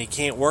 and he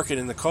can't work it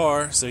in the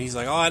car, so he's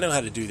like, oh, I know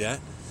how to do that.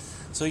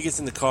 So he gets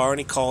in the car and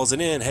he calls it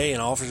in, hey,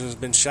 an officer's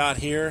been shot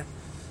here.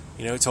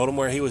 He told him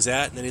where he was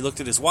at, and then he looked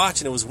at his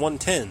watch, and it was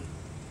 1:10.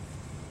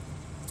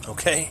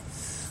 Okay?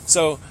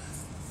 So,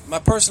 my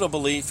personal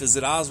belief is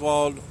that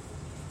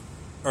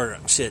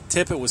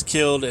Tippit was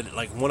killed at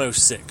like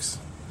 1:06.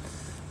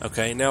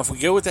 Okay? Now, if we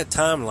go with that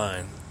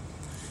timeline,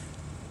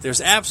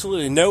 there's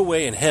absolutely no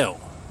way in hell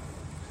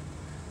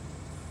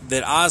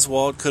that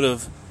Oswald could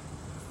have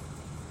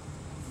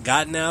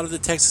gotten out of the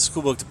Texas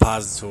School Book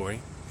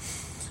Depository,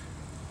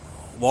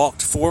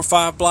 walked 4 or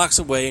 5 blocks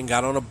away and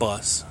got on a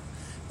bus,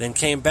 then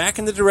came back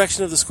in the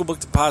direction of the School Book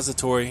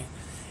Depository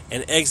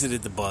and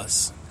exited the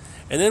bus,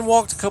 and then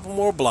walked a couple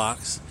more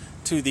blocks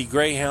to the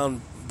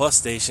Greyhound bus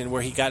station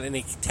where he got in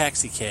a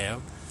taxi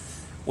cab,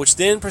 which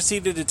then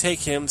proceeded to take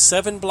him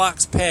 7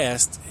 blocks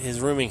past his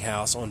rooming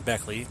house on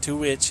Beckley, to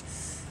which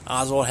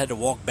Oswald had to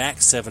walk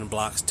back 7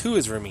 blocks to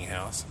his rooming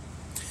house.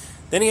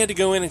 Then he had to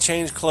go in and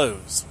change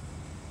clothes.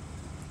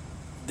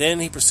 Then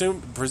he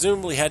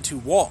presumably had to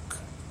walk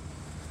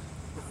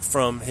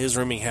from his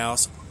rooming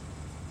house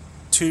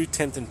to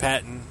 10th and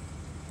Patton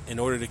in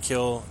order to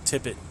kill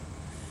Tippit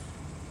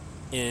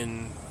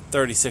in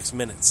 36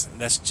 minutes.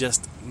 That's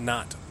just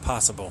not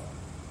possible.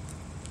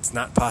 It's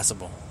not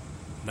possible.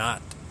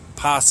 Not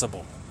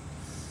possible.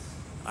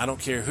 I don't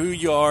care who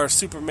you are,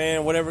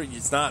 Superman, whatever,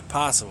 it's not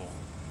possible.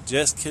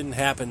 Just couldn't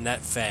happen that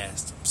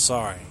fast. I'm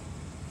sorry.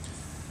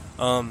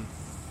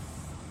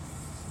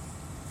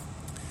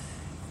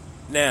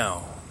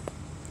 Now,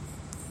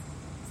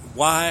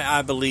 why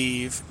I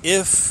believe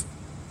if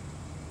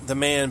the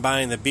man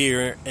buying the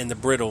beer and the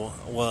brittle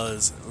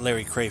was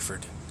Larry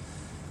Crafard,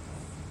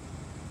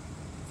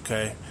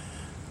 okay,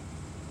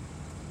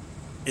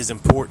 is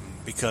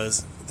important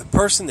because the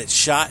person that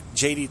shot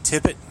J.D.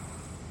 Tippit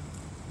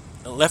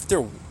left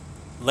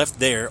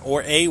their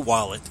or a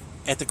wallet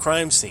at the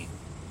crime scene,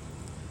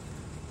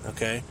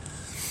 okay,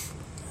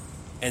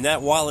 and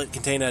that wallet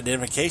contained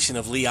identification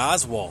of Lee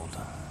Oswald,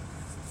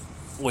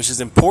 which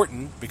is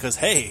important because,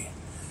 hey,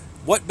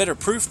 what better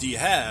proof do you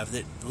have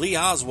that Lee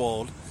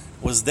Oswald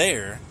was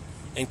there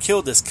and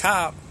killed this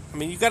cop? I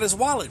mean, you got his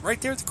wallet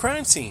right there at the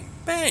crime scene.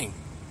 Bang.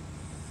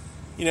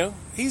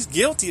 He's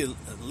guilty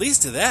at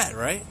least of that,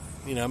 right?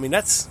 I mean,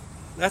 that's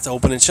an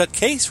open and shut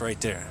case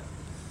right there.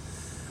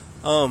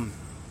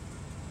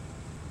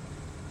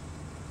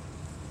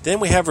 Then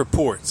we have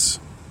reports,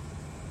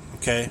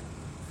 okay,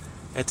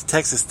 at the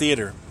Texas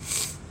Theater.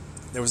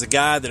 There was a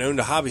guy that owned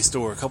a hobby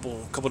store a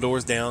couple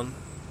doors down,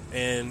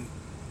 and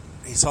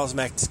he saw some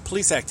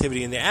police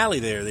activity in the alley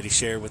there that he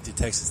shared with the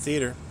Texas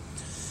Theater.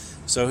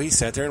 So he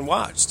sat there and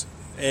watched.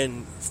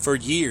 And for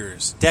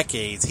years,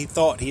 decades, he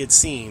thought he had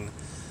seen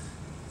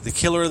the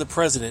killer of the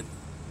president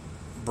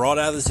brought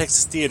out of the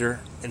Texas Theater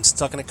and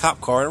stuck in a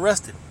cop car and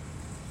arrested.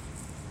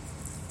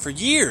 For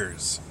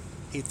years,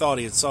 he thought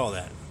he had saw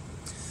that.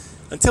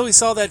 Until he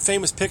saw that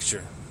famous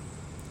picture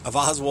of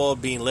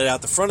Oswald being led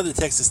out the front of the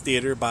Texas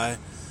Theater by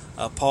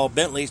Paul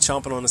Bentley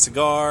chomping on a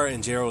cigar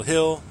and Gerald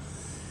Hill.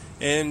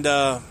 And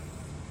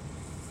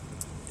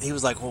he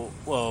was like,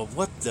 well,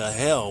 what the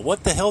hell?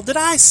 What the hell did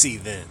I see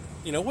then?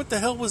 What the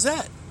hell was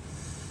that?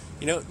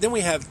 Then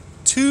we have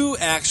 2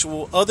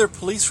 actual other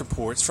police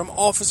reports from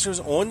officers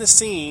on the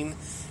scene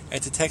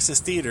at the Texas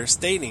Theater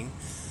stating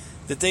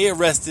that they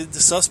arrested the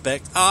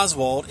suspect,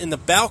 Oswald, in the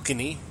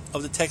balcony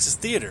of the Texas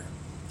Theater.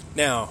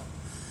 Now,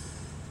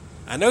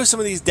 I know some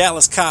of these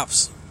Dallas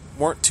cops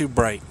weren't too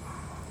bright,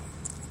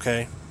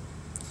 okay?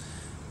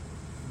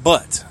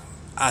 But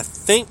I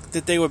think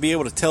that they would be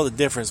able to tell the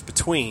difference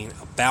between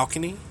a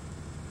balcony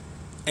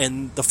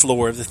and the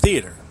floor of the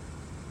theater.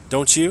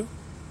 Don't you?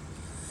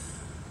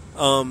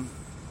 I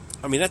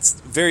mean, that's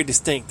very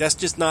distinct. That's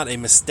just not a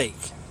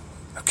mistake,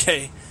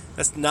 okay?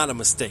 That's not a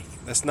mistake.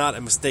 That's not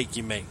a mistake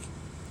you make.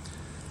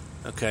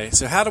 Okay,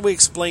 so how do we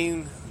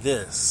explain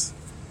this?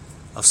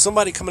 Of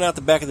somebody coming out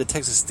the back of the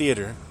Texas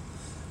Theater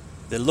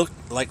that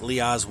looked like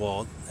Lee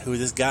Oswald, who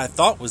this guy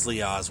thought was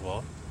Lee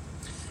Oswald.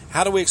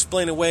 How do we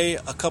explain away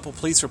a couple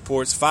police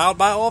reports filed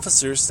by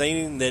officers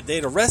saying that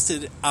they'd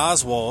arrested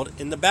Oswald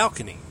in the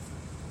balcony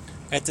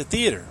at the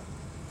theater?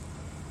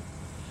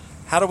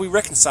 How do we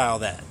reconcile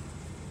that?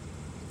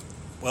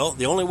 Well,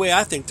 the only way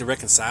I think to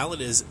reconcile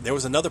it is there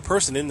was another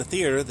person in the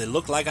theater that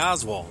looked like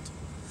Oswald.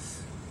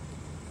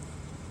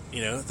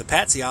 You know, the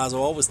Patsy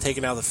Oswald was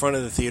taken out the front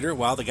of the theater,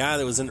 while the guy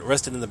that was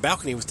arrested in the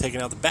balcony was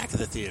taken out the back of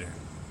the theater.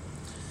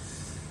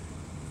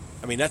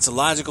 I mean, that's a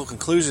logical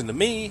conclusion to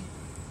me.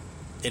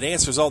 It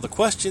answers all the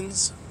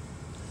questions.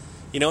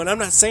 You know, and I'm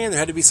not saying there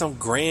had to be some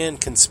grand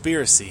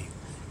conspiracy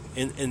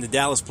in the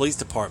Dallas Police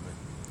Department.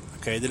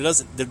 Okay,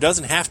 there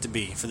doesn't have to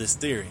be for this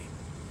theory.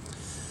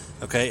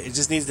 Okay, it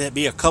just needs to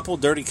be a couple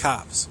dirty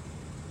cops.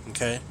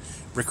 Okay,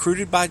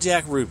 recruited by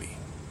Jack Ruby.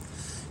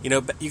 You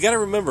know, you got to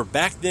remember,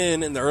 back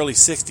then in the early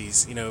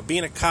 60s, you know,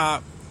 being a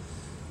cop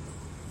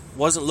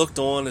wasn't looked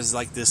on as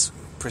like this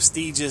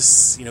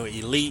prestigious, you know,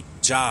 elite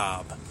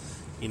job.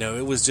 You know,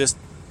 it was just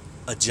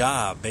a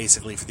job,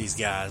 basically, for these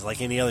guys,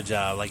 like any other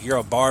job. Like, you're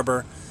a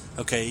barber,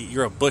 okay,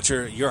 you're a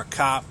butcher, you're a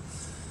cop.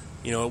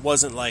 You know, it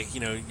wasn't like,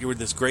 you know, you were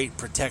this great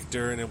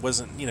protector, and it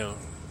wasn't, you know,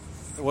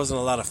 there wasn't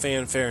a lot of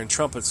fanfare and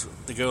trumpets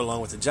to go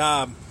along with the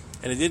job,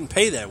 and it didn't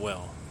pay that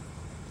well,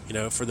 you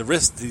know, for the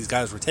risks these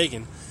guys were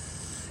taking.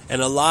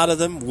 And a lot of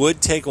them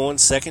would take on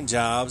second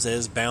jobs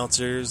as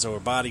bouncers or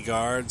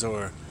bodyguards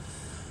or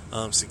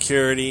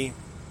security.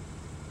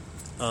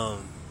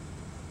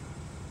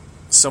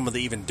 Some of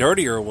the even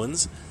dirtier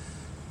ones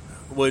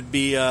would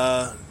be, you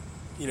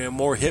know,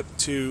 more hip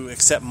to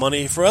accept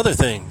money for other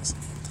things.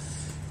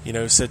 You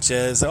know, such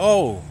as,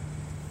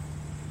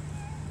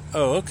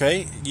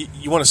 okay,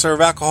 you want to serve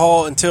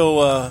alcohol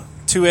until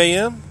 2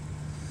 a.m.?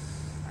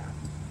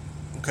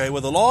 Okay,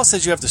 well, the law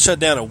says you have to shut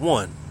down at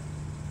 1.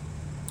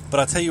 But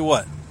I'll tell you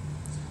what,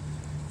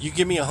 you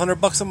give me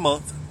 $100 a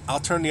month, I'll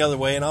turn the other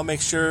way, and I'll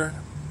make sure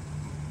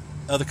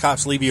other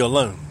cops leave you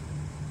alone.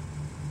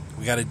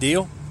 We got a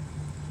deal?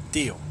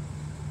 Deal.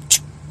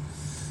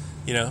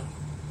 You know,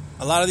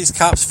 a lot of these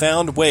cops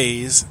found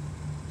ways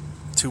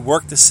to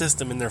work the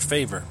system in their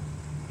favor.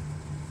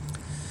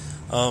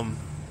 And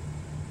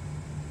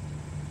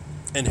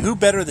who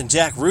better than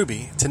Jack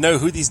Ruby to know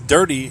who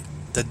the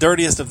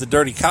dirtiest of the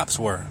dirty cops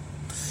were?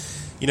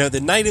 You know,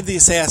 the night of the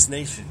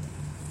assassination,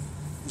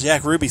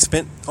 Jack Ruby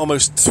spent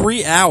almost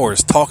 3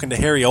 hours talking to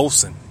Harry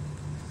Olsen,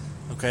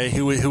 okay,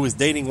 who was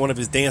dating one of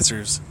his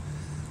dancers.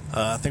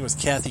 I think it was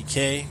Kathy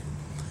Kay.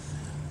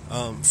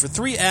 For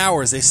 3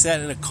 hours, they sat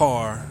in a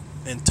car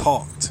and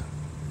talked.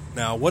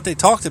 Now, what they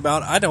talked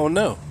about, I don't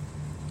know.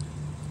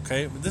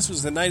 Okay, but this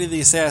was the night of the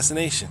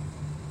assassination.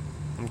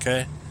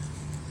 Okay.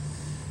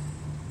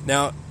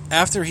 Now,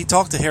 after he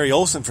talked to Harry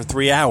Olsen for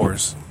 3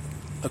 hours,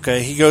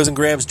 okay, he goes and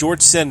grabs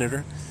George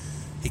Senator.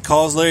 He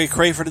calls Larry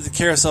Crafard at the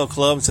Carousel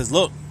Club and says,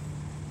 "Look,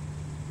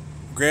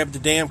 grab the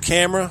damn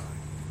camera,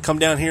 come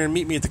down here and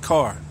meet me at the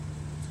car."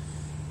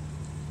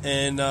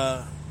 And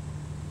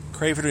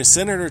Crafard and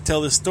Senator tell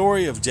this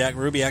story of Jack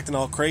Ruby acting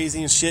all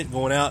crazy and shit,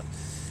 going out,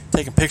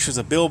 taking pictures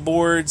of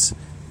billboards.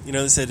 You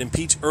know, they said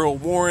impeach Earl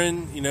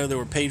Warren. You know, they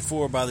were paid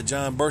for by the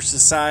John Birch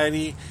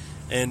Society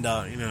and,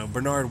 you know,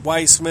 Bernard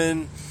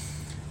Weissman.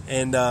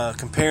 And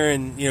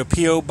comparing, you know,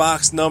 P.O.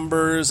 box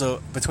numbers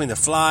between the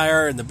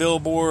flyer and the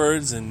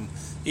billboards, and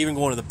even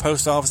going to the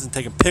post office and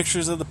taking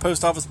pictures of the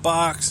post office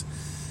box.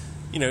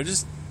 You know,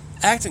 just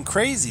acting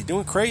crazy,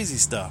 doing crazy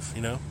stuff,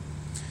 you know.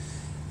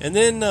 And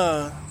then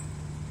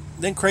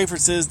Crafard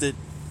says that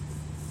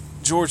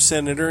George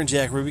Senator and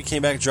Jack Ruby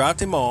came back, dropped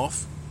him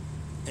off,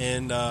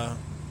 and but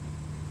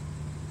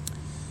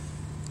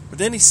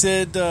then he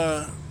said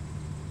it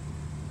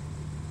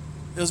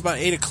was about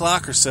 8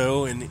 o'clock or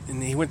so,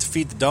 and he went to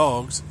feed the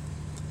dogs,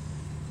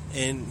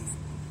 and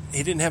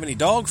he didn't have any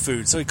dog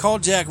food, so he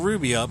called Jack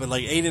Ruby up at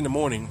like 8 in the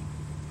morning,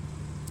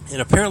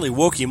 and apparently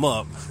woke him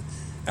up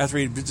after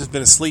he'd just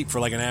been asleep for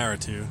like an hour or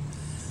two.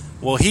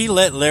 Well, he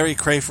let Larry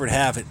Crafard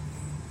have it,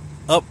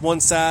 up one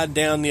side,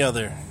 down the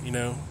other, you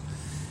know.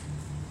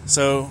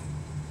 So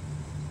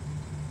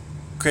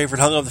Crafard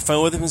hung up the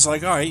phone with him and was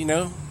like, "All right, you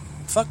know,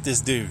 fuck this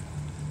dude,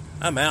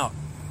 I'm out.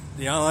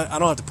 You know, I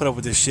don't have to put up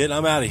with this shit.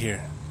 I'm out of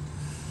here."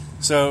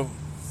 So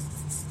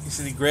he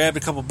said he grabbed a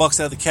couple bucks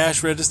out of the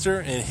cash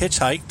register and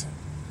hitchhiked.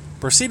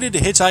 Proceeded to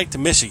hitchhike to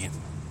Michigan.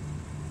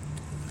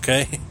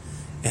 Okay?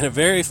 In a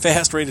very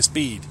fast rate of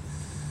speed.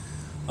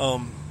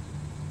 Now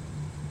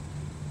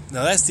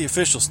that's the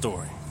official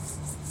story.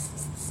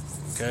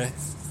 Okay?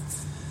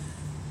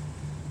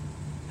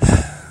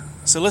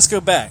 So let's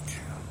go back.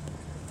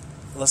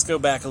 let's go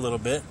back a little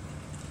bit,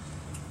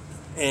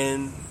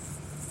 and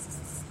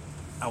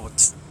I will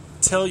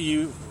tell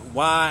you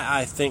why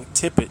I think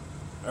Tippit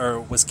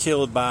was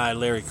killed by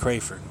Larry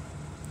Crafard.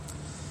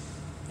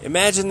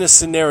 Imagine this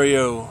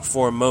scenario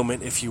for a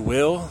moment, if you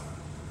will.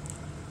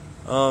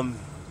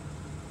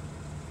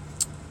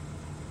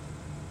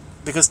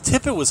 Because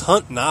Tippit was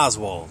hunting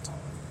Oswald.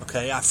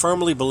 Okay, I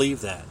firmly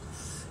believe that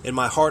in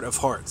my heart of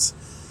hearts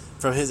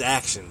from his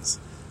actions.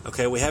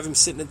 Okay, we have him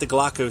sitting at the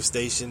Glocko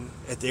station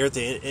at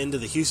the end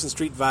of the Houston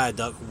Street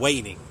Viaduct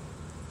waiting.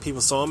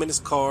 People saw him in his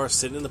car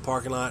sitting in the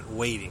parking lot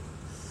waiting.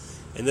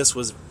 And this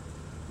was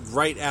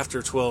right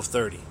after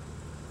 12:30,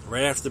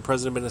 right after the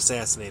president had been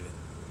assassinated.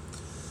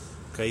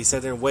 Okay, he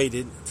sat there and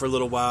waited for a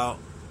little while,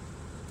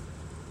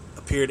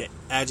 appeared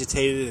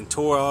agitated, and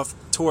tore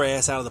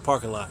ass out of the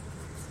parking lot.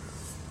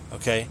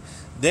 Okay,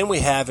 then we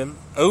have him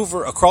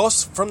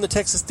across from the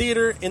Texas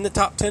Theater in the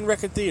Top 10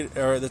 record theater,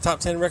 or the Top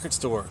 10 record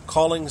store,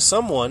 calling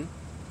someone,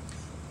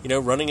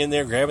 running in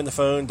there, grabbing the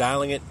phone,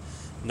 dialing it,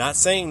 not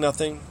saying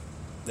nothing,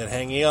 then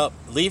hanging up,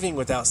 leaving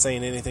without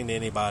saying anything to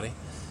anybody,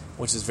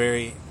 which is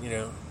very,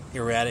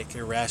 erratic,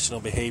 irrational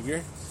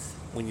behavior.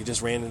 When you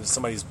just ran into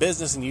somebody's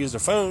business and you use their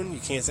phone, you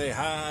can't say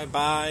hi,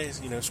 bye,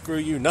 screw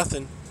you,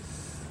 nothing.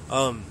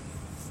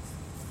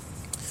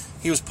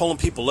 He was pulling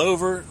people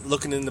over,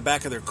 looking in the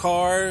back of their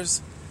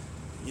cars,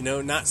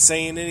 not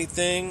saying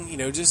anything,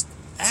 just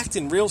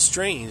acting real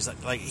strange,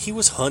 like he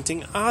was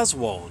hunting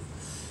Oswald.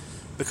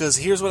 Because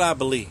here's what I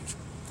believe,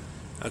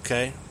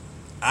 okay?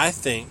 I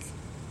think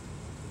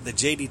that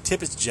J.D.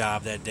 Tippit's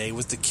job that day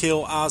was to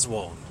kill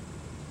Oswald.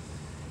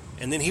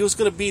 And then he was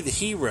going to be the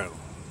hero.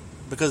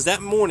 Because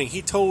that morning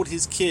he told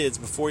his kids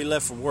before he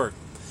left for work,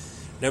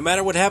 no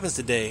matter what happens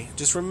today,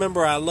 just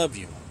remember I love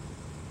you.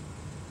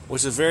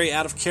 Which is very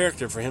out of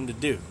character for him to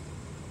do.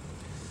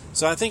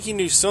 So I think he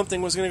knew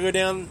something was going to go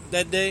down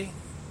that day.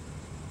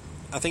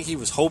 I think he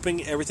was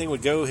hoping everything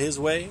would go his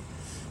way.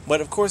 But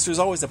of course there's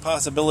always the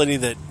possibility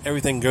that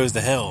everything goes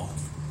to hell.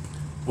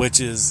 Which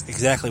is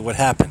exactly what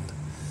happened.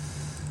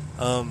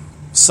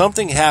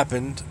 Something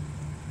happened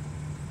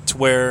to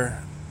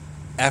where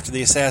after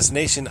the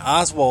assassination,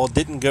 Oswald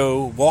didn't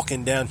go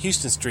walking down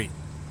Houston Street.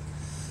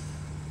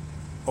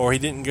 Or he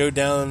didn't go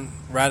down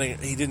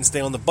he didn't stay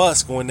on the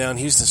bus going down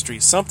Houston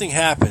Street. Something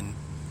happened.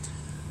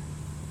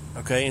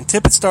 Okay, and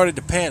Tippit started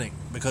to panic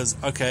because,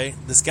 okay,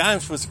 this guy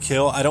I'm supposed to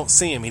kill, I don't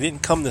see him. He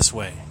didn't come this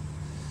way.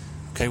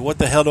 Okay, what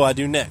the hell do I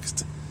do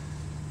next?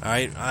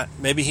 Alright,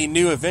 maybe he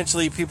knew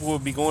eventually people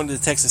would be going to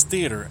the Texas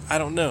Theater. I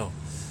don't know.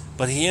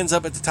 But he ends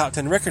up at the Top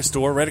 10 record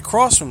store right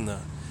across from the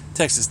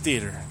Texas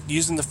Theater,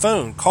 using the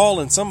phone,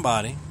 calling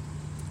somebody,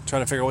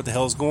 trying to figure out what the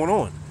hell is going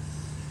on.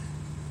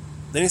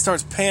 Then he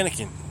starts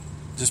panicking,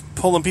 just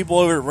pulling people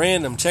over at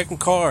random, checking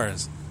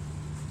cars.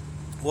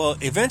 Well,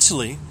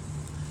 eventually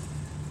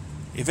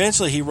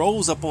he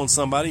rolls up on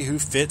somebody who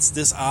fits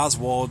this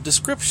Oswald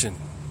description.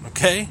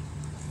 Okay?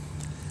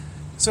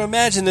 So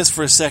imagine this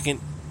for a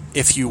second,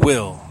 if you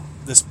will.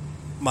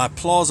 My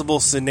plausible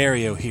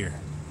scenario here.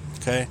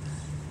 Okay?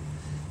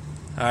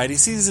 Alright, he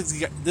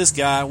sees this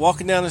guy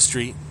walking down the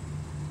street.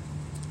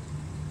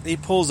 He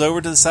pulls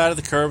over to the side of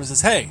the curb and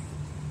says, Hey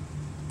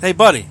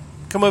buddy,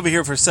 come over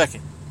here for a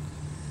second.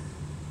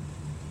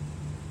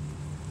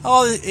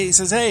 Oh, he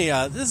says, hey,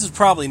 this is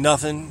probably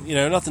nothing,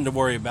 nothing to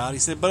worry about. He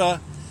said, but,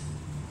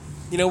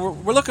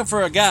 we're looking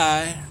for a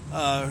guy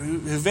who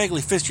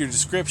vaguely fits your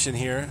description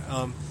here.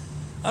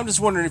 I'm just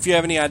wondering if you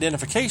have any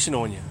identification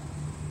on you.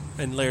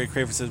 And Larry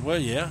Crafard says, well,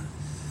 yeah.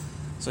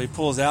 So he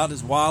pulls out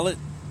his wallet,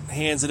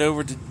 hands it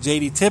over to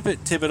J.D. Tippit.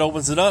 Tippit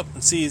opens it up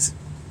and sees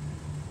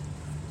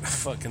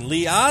fucking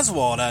Lee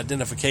Oswald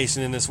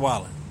identification in this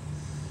wallet.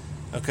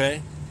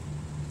 Okay?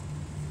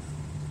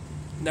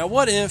 Now,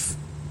 what if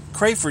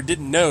Crafard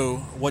didn't know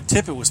what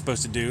Tippit was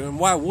supposed to do, and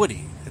why would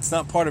he? It's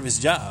not part of his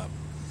job.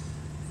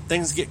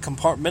 Things get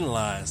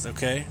compartmentalized,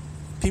 okay?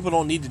 People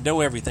don't need to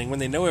know everything. When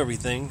they know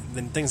everything,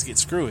 then things get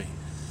screwy.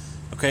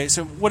 Okay,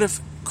 so what if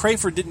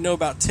Crafard didn't know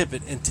about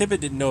Tippit, and Tippit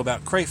didn't know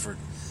about Crafard?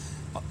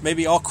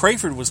 Maybe all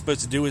Crafard was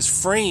supposed to do is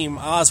frame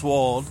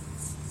Oswald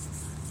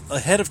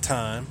ahead of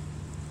time,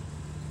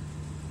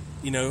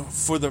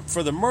 for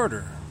the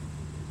murder.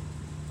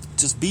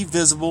 Just be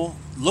visible,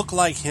 look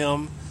like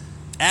him,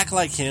 act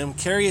like him,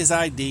 carry his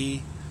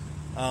ID,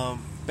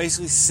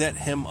 basically set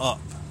him up.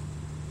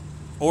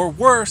 Or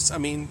worse,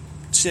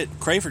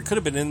 Crafard could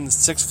have been in the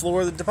 6th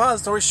floor of the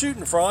depository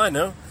shooting for all I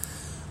know.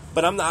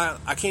 But I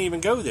can't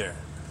even go there.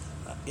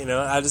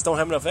 I just don't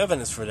have enough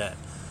evidence for that.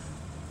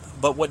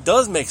 But what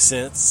does make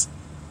sense,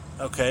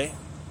 okay,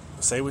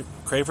 say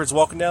Crafard's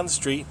walking down the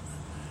street,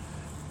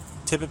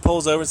 Tippit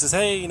pulls over and says,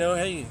 hey,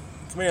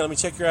 come here, let me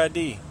check your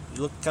ID.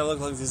 You kind of look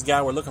like this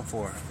guy we're looking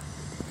for.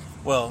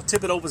 Well,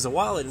 Tippit opens the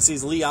wallet and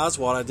sees Lee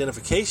Oswald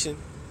identification,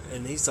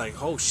 and he's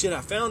like, oh shit, I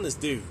found this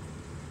dude.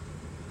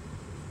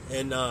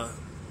 And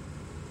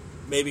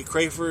maybe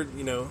Crafard,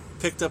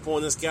 picked up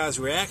on this guy's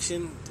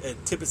reaction,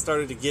 and Tippit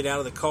started to get out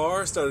of the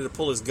car, started to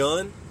pull his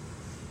gun,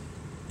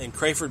 and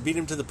Crafard beat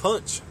him to the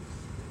punch.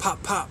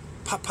 Pop, pop,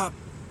 pop, pop.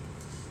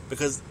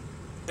 Because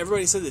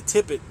everybody said that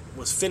Tippit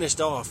was finished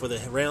off with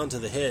a round to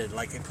the head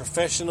like a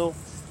professional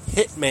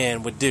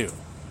hitman would do.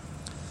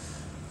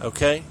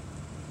 Okay?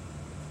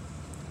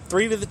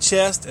 3 to the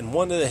chest and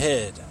 1 to the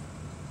head.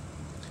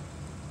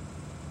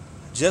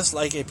 Just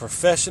like a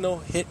professional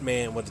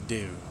hitman would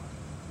do.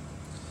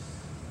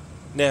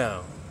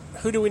 Now,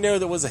 who do we know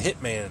that was a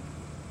hitman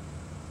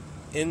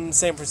in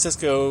San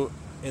Francisco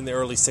in the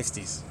early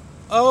 60s?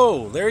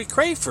 Oh, Larry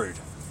Crafard.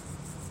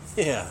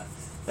 Yeah,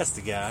 that's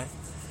the guy.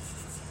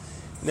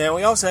 Now,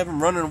 we also have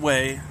him running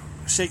away,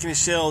 shaking his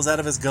shells out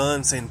of his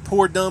gun, saying,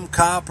 "Poor dumb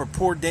cop," or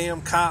 "Poor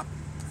damn cop,"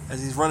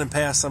 as he's running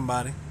past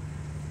somebody.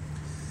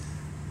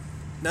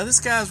 Now, this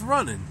guy's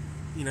running.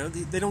 You know,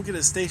 they don't get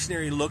a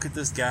stationary look at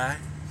this guy.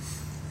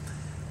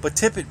 But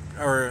Tippit,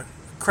 or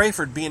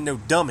Crafard, being no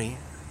dummy,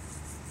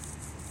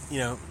 you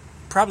know,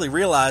 probably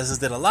realizes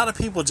that a lot of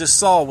people just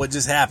saw what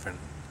just happened.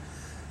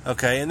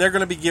 Okay, and they're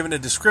going to be giving a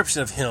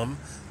description of him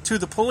to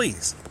the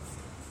police.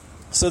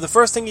 So the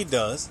first thing he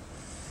does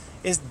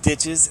is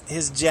ditches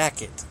his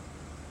jacket,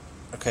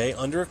 okay,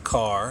 under a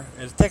car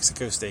at a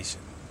Texaco station.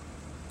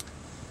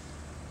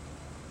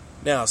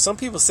 Now, some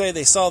people say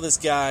they saw this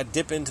guy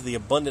dip into the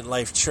Abundant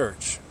Life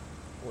Church,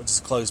 which is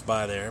close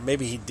by there.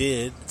 Maybe he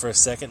did for a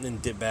second and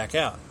then dip back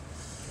out.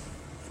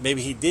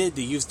 Maybe he did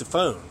to use the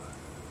phone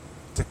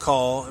to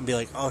call and be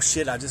like, "Oh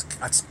shit, I just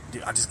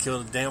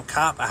killed a damn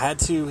cop. I had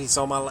to. He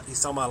saw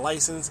my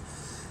license.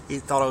 He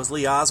thought I was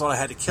Lee Oswald. I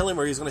had to kill him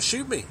or he was going to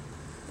shoot me."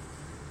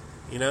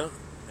 You know?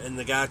 And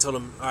the guy told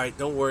him, "All right,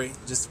 don't worry.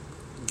 Just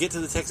get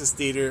to the Texas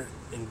Theater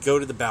and go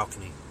to the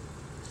balcony."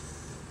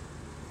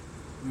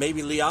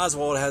 Maybe Lee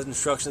Oswald has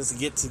instructions to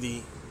get to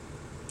the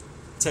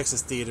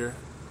Texas Theater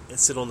and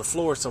sit on the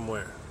floor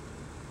somewhere.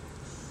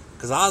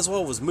 Because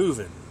Oswald was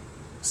moving,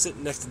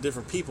 sitting next to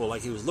different people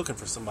like he was looking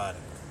for somebody.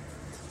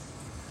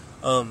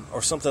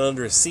 Or something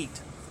under his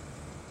seat.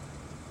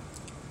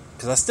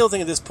 Because I still think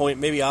at this point,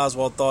 maybe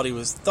Oswald thought he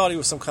was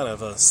some kind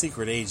of a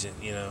secret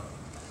agent, you know.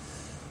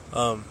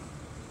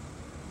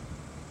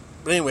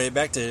 But anyway,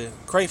 back to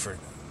Crafard,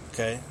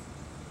 okay?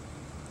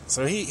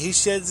 So he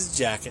sheds his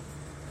jacket.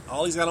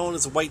 All he's got on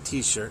is a white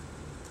t-shirt.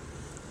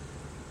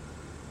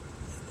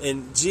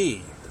 And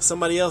gee,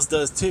 somebody else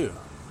does too.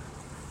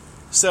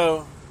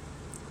 So,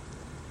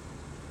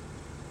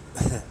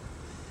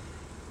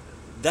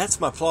 that's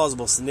my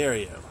plausible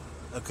scenario,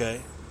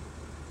 okay?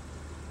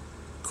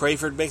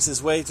 Crafard makes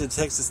his way to the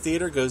Texas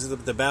Theater, goes to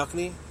the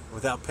balcony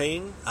without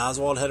paying.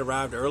 Oswald had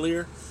arrived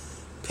earlier,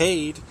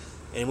 paid,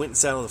 and went and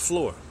sat on the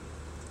floor.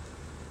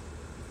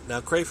 Now,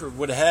 Crafard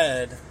would have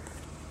had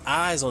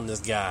eyes on this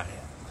guy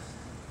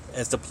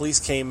as the police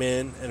came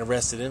in and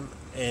arrested him.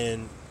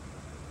 And,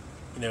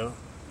 you know,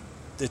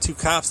 the 2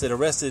 cops that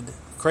arrested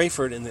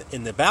Crafard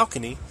in the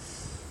balcony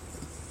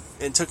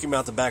and took him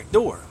out the back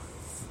door.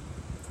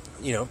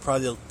 You know,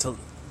 probably to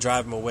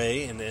drive him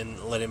away and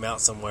then let him out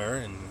somewhere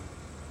and,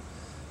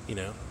 you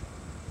know,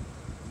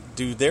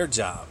 do their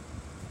job.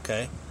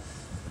 Okay?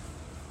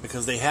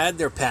 Because they had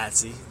their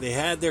patsy. They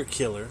had their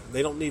killer.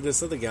 They don't need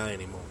this other guy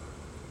anymore.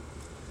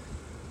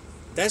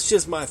 That's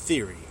just my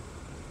theory.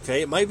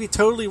 Okay, it might be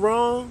totally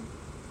wrong.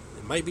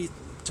 It might be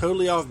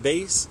totally off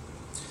base.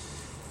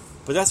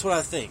 But that's what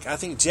I think. I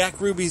think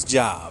Jack Ruby's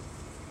job,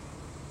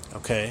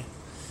 okay,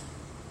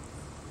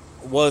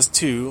 was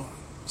to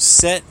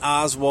set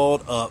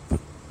Oswald up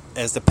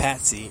as the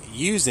patsy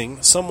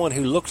using someone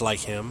who looked like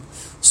him,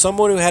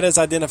 someone who had his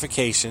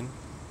identification,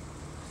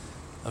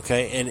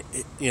 okay, and,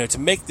 you know, to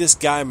make this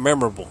guy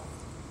memorable.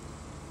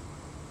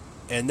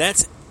 And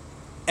that's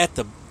at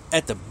the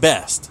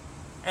best.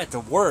 At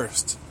the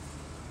worst,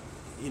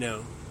 you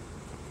know,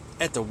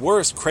 at the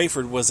worst,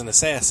 Crafard was an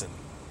assassin.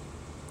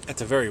 At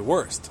the very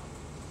worst.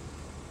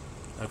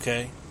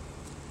 Okay?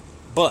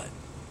 But,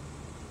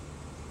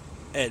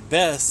 at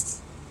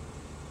best,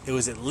 it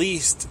was at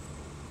least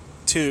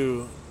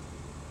to,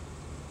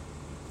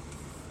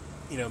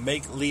 you know,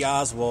 make Lee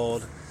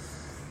Oswald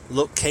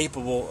look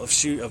capable of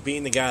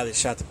being the guy that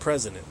shot the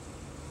president.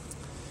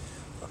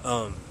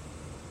 You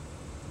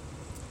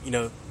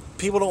know,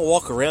 people don't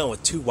walk around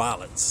with 2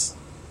 wallets.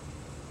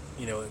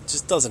 You know, it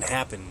just doesn't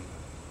happen.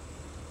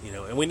 You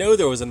know, and we know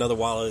there was another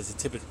wallet at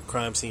the Tippit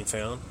crime scene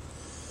found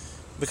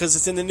because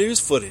it's in the news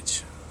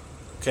footage.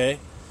 Okay?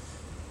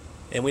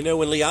 And we know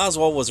when Lee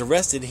Oswald was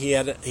arrested, he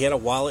had a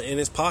wallet in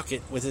his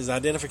pocket with his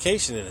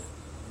identification in it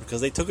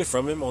because they took it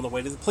from him on the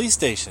way to the police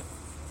station.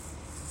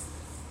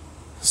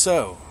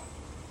 So,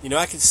 you know,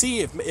 I could see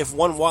if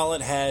one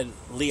wallet had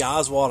Lee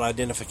Oswald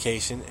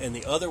identification and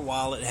the other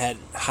wallet had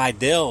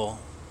Heidel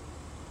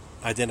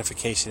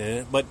identification in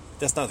it, but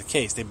that's not the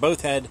case. They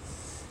both had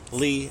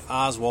Lee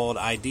Oswald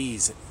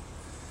IDs,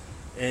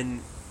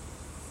 and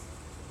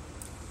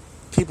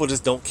people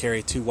just don't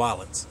carry 2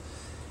 wallets.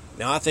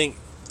 Now, I think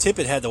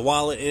Tippit had the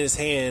wallet in his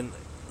hand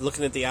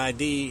looking at the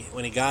ID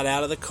when he got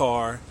out of the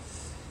car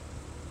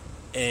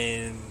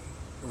and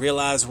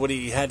realized what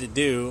he had to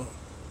do,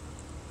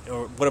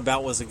 or what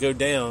about was to go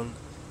down,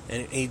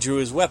 and he drew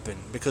his weapon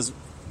because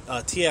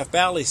T.F.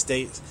 Ballad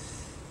states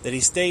that he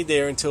stayed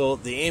there until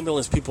the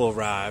ambulance people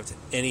arrived,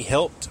 and he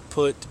helped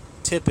put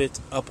Tippit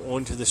up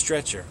onto the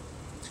stretcher.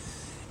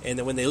 And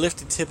then when they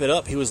lifted Tippit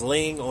up, he was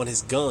laying on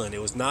his gun.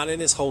 It was not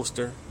in his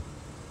holster.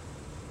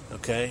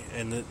 Okay?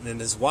 And then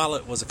his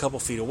wallet was a couple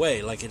feet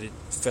away, like it had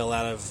fell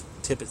out of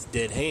Tippit's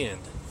dead hand.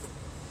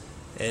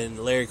 And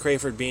Larry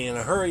Crafard, being in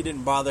a hurry,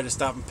 didn't bother to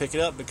stop and pick it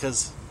up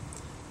because,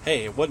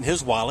 hey, it wasn't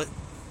his wallet.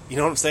 You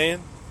know what I'm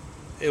saying?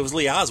 It was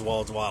Lee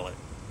Oswald's wallet.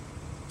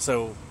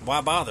 So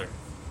why bother?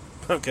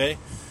 Okay?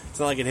 It's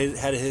not like it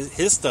had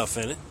his stuff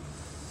in it.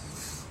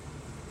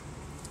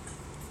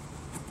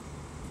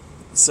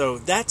 So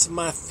that's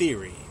my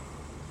theory.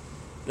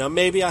 Now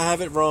maybe I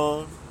have it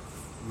wrong.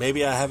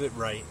 Maybe I have it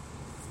right.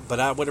 But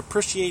I would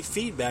appreciate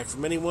feedback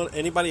from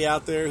anybody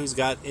out there who's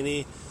got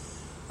any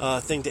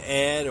thing to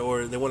add,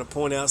 or they want to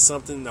point out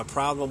something, a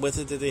problem with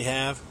it that they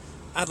have.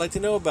 I'd like to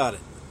know about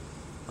it.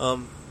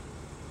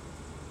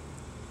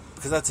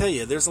 Because I tell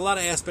you, there's a lot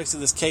of aspects of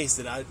this case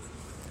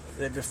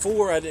that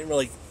before I didn't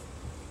really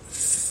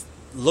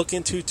look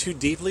into too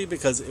deeply,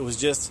 because it was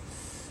just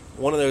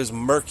one of those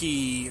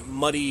murky,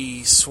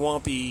 muddy,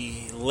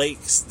 swampy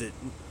lakes that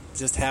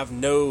just have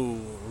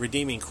no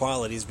redeeming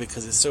qualities,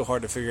 because it's so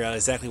hard to figure out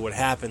exactly what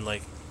happened,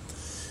 like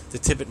the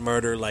Tippit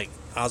murder, like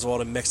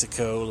Oswald in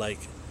Mexico, like,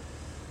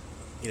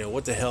 you know,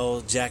 what the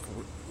hell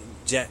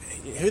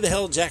who the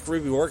hell Jack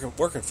Ruby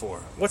working for?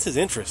 What's his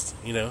interest?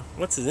 You know,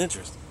 what's his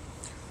interest?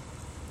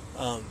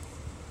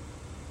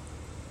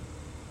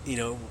 You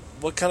know,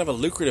 what kind of a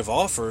lucrative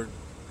offer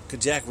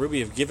could Jack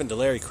Ruby have given to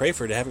Larry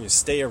Crafard to have him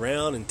stay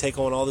around and take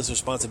on all this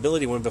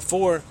responsibility when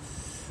before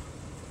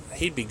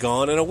he'd be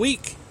gone in a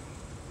week?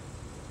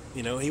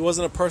 You know, he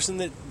wasn't a person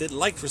that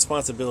liked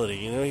responsibility.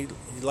 You know, he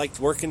liked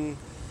working,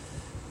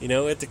 you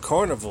know, at the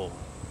carnival,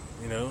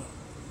 you know,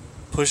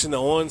 pushing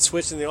the on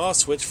switch and the off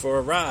switch for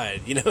a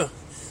ride. You know,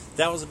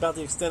 that was about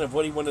the extent of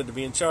what he wanted to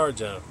be in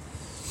charge of.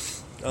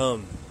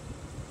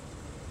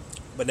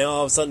 But now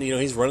all of a sudden, you know,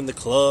 he's running the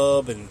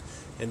club and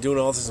doing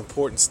all this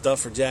important stuff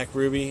for Jack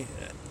Ruby,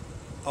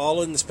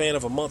 all in the span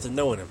of a month of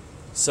knowing him.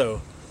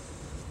 So,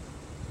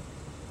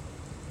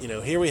 you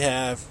know, here we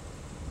have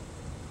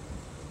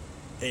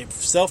a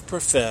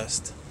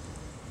self-professed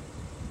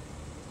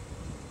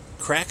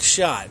crack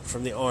shot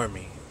from the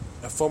Army,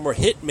 a former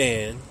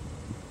hitman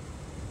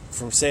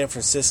from San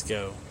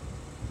Francisco,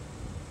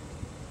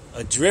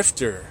 a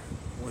drifter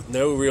with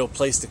no real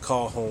place to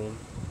call home,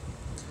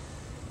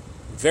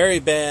 very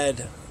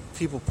bad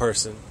people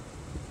person,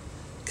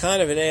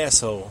 kind of an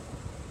asshole,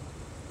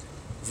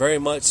 very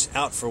much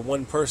out for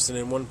one person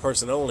and one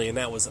person only, and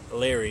that was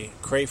Larry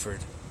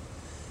Crafard,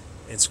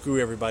 and screw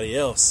everybody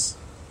else.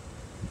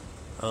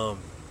 You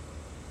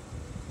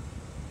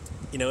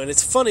know, and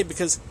it's funny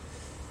because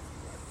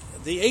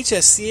the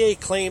HSCA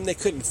claimed they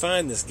couldn't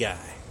find this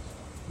guy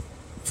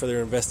for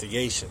their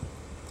investigation.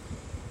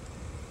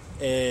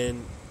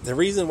 And the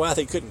reason why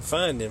they couldn't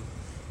find him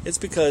is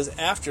because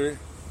after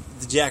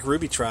the Jack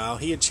Ruby trial,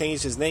 he had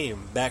changed his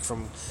name back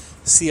from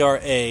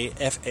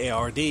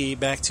Crafard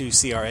back to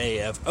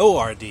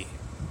Craford.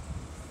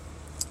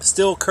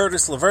 Still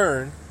Curtis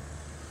Laverne,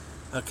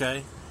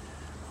 okay,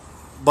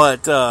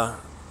 but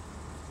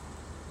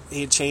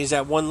he had changed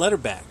that one letter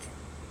back,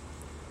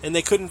 and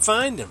they couldn't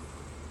find him.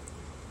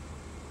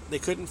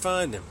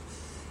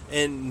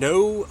 And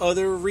no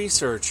other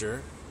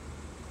researcher,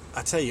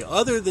 I tell you,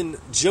 other than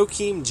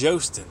Joachim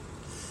Jostin,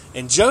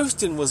 and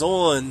Jostin was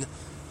on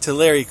to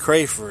Larry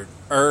Crafard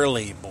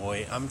early,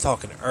 boy. I'm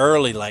talking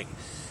early, like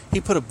he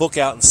put a book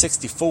out in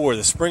 '64,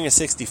 the spring of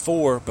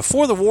 '64,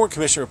 before the Warren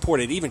Commission report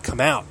had even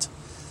come out,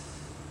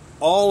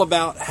 all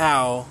about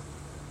how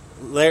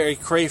Larry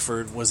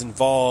Crafard was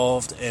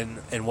involved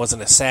and was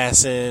an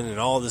assassin and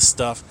all this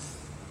stuff.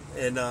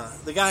 And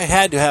the guy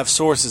had to have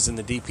sources in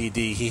the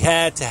DPD. He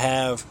had to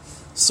have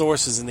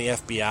sources in the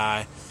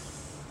FBI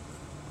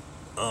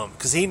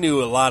because he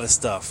knew a lot of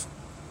stuff.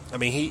 I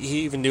mean, he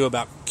even knew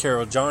about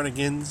Carol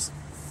Jarnigan's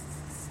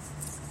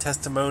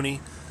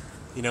testimony,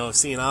 you know,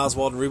 seeing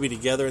Oswald and Ruby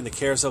together in the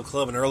Carousel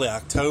Club in early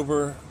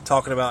October,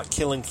 talking about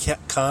killing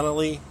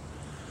Connolly.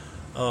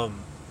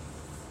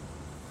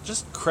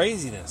 Just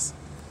craziness.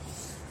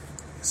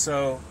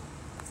 So,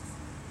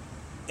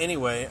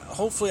 anyway,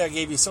 hopefully I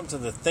gave you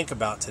something to think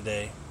about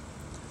today.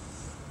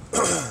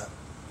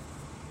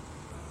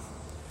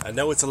 I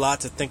know it's a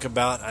lot to think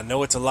about. I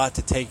know it's a lot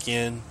to take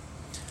in.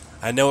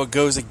 I know it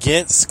goes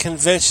against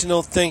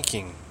conventional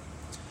thinking.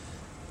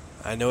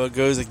 I know it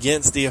goes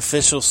against the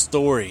official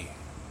story.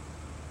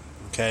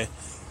 Okay?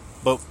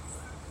 But,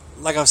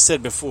 like I've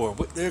said before,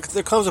 there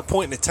comes a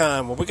point in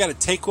time where we got to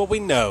take what we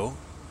know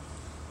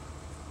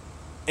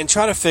and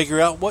try to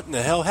figure out what in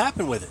the hell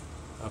happened with it.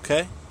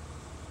 Okay?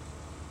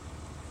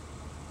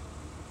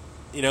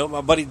 You know,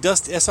 my buddy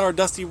SR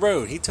Dusty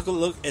Road, he took a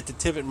look at the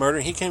Tippit murder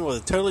and he came with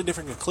a totally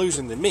different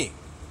conclusion than me.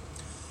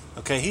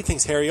 Okay, he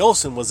thinks Harry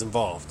Olsen was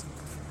involved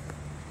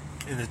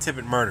in the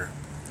Tippit murder.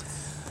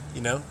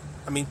 You know?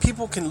 I mean,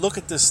 people can look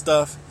at this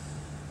stuff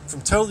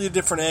from totally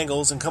different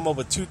angles and come up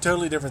with two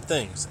totally different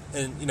things.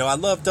 And, you know, I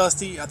love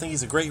Dusty. I think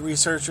he's a great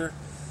researcher.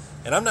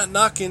 And I'm not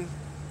knocking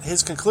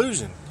his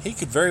conclusion. He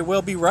could very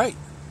well be right.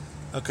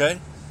 Okay?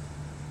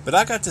 But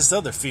I got this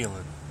other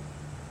feeling,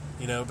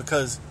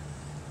 because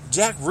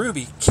Jack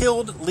Ruby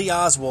killed Lee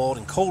Oswald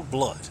in cold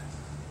blood.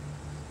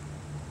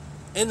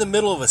 In the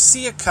middle of a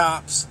sea of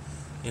cops,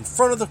 in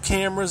front of the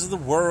cameras of the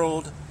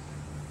world,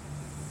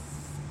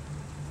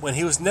 when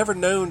he was never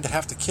known to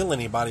have to kill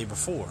anybody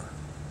before.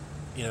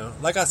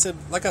 Like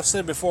I've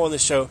said before on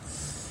this show,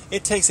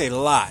 it takes a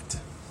lot,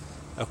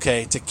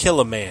 to kill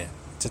a man,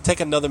 to take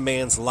another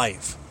man's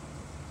life.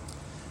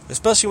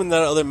 Especially when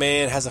that other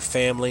man has a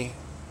family,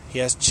 he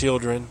has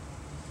children.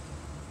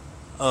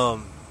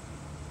 You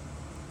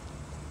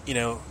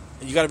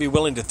got to be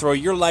willing to throw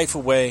your life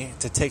away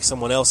to take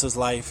someone else's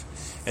life,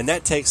 and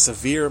that takes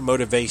severe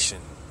motivation.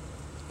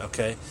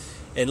 Okay,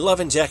 and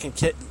loving Jackie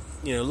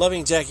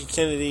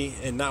Kennedy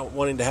and not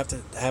wanting to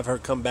have her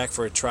come back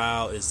for a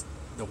trial is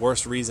the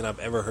worst reason I've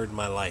ever heard in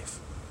my life.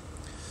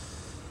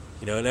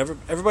 And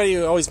everybody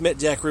who always met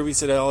Jack Ruby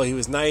said, oh, he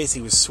was nice,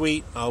 he was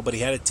sweet, oh, but he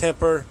had a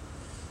temper,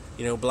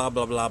 blah,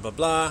 blah, blah, blah,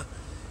 blah.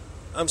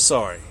 I'm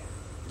sorry.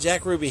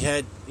 Jack Ruby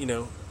had,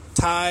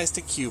 ties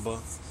to Cuba.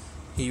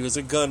 He was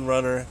a gun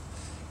runner.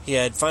 He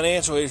had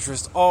financial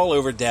interests all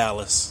over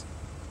Dallas,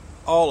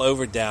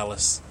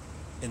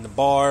 in the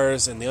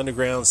bars and the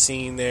underground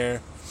scene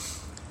there,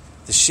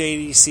 the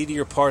shady,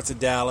 seedier parts of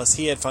Dallas.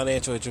 He had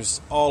financial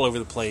interests all over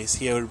the place.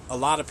 He owed a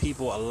lot of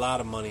people a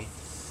lot of money,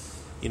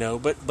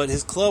 but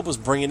his club was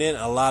bringing in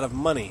a lot of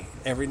money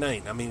every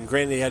night. I mean,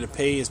 granted, he had to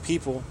pay his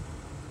people,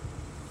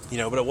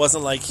 but it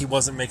wasn't like he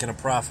wasn't making a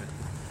profit.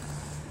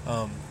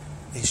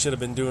 He should have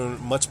been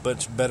doing much,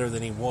 much better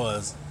than he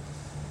was.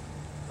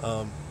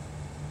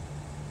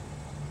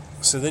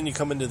 So then you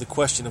come into the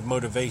question of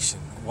motivation.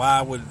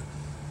 Why would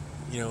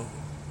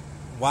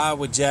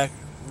Jack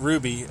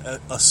Ruby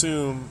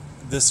assume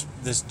this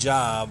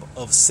job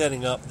of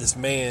setting up this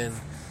man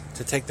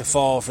to take the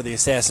fall for the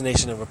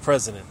assassination of a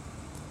president?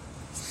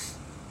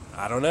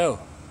 I don't know.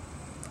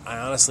 I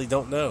honestly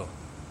don't know.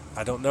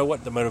 I don't know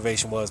what the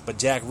motivation was. But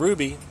Jack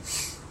Ruby,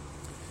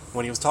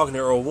 when he was talking to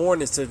Earl Warren,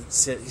 he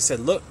said,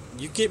 look,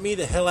 you get me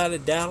the hell out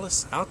of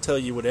Dallas, I'll tell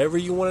you whatever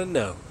you want to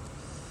know.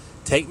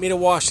 Take me to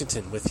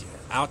Washington with you.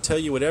 I'll tell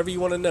you whatever you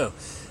want to know.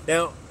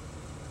 Now,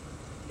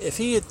 if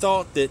he had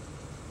thought that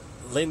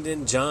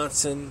Lyndon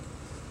Johnson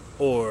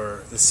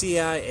or the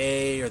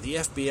CIA or the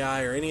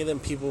FBI or any of them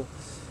people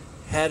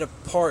had a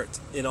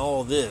part in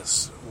all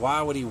this,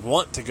 why would he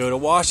want to go to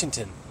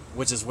Washington,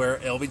 which is where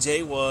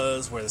LBJ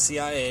was, where the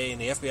CIA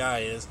and the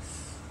FBI is?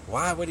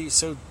 Why would he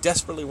so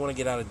desperately want to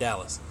get out of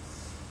Dallas?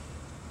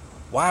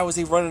 Why was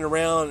he running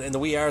around in the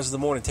wee hours of the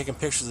morning taking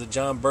pictures of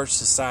John Birch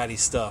Society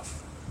stuff?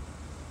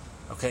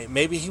 Okay,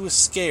 maybe he was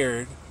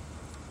scared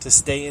to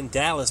stay in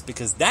Dallas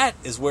because that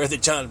is where the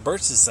John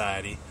Birch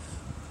Society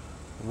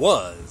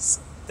was.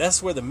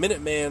 That's where the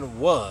Minuteman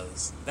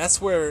was.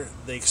 That's where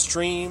the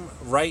extreme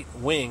right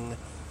wing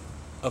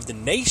of the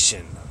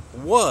nation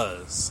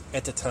was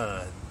at the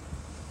time.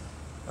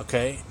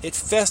 Okay, it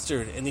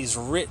festered in these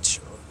rich,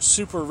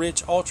 super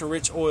rich, ultra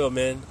rich oil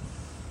men.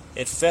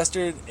 It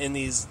festered in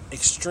these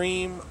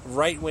extreme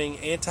right wing,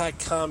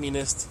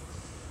 anti-communist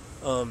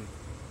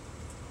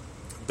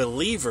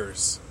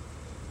believers,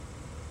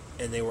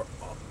 and they were,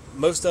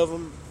 most of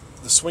them,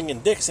 the swinging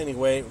dicks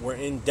anyway, were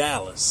in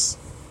Dallas.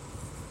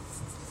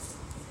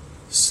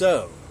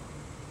 So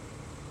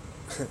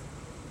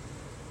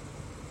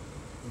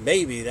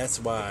maybe that's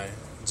why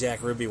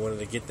Jack Ruby wanted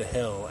to get the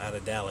hell out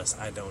of Dallas.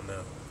 I don't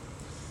know.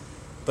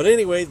 But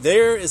anyway,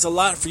 there is a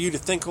lot for you to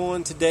think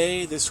on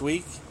today, this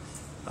week.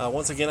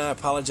 Once again, I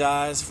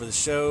apologize for the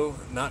show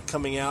not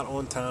coming out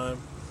on time.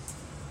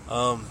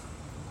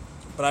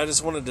 But I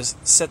just wanted to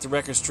set the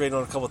record straight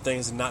on a couple of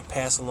things and not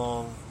pass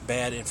along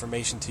bad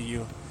information to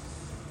you.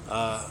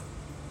 But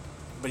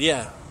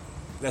yeah,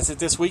 that's it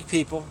this week,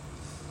 people.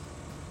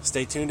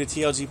 Stay tuned to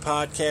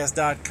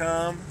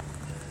TLGpodcast.com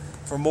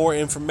for more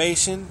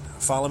information.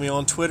 Follow me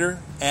on Twitter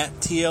at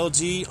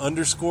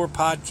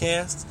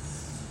TLG_podcast.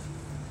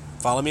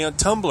 Follow me on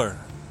Tumblr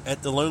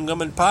at the Lone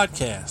Gunman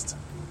Podcast.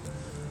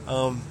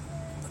 I'm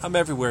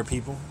everywhere,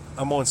 people.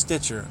 I'm on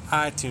Stitcher,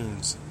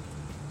 iTunes,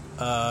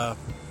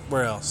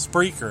 where else?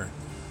 Spreaker,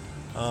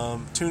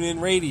 TuneIn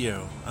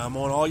Radio. I'm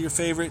on all your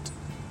favorite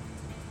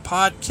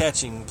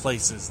pod-catching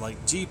places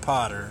like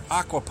G-Podder,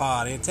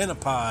 Aquapod,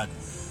 AntennaPod,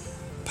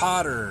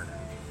 Podder,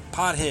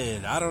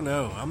 Podhead. I don't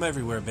know. I'm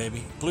everywhere,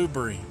 baby.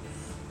 Blueberry.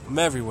 I'm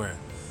everywhere.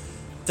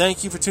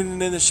 Thank you for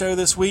tuning in the show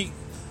this week.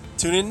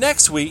 Tune in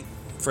next week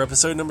for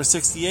episode number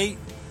 68.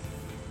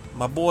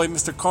 My boy,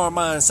 Mr.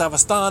 Carmine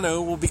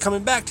Savastano, will be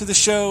coming back to the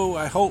show,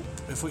 I hope,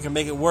 if we can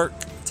make it work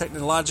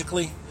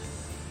technologically.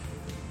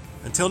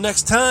 Until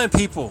next time,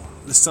 people,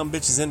 this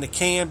sumbitch is in the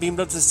can, beamed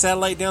up to the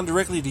satellite down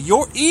directly to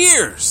your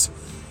ears.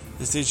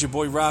 This is your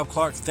boy, Rob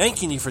Clark,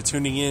 thanking you for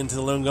tuning in to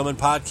the Lone Gunman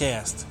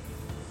Podcast.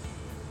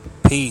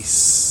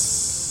 Peace.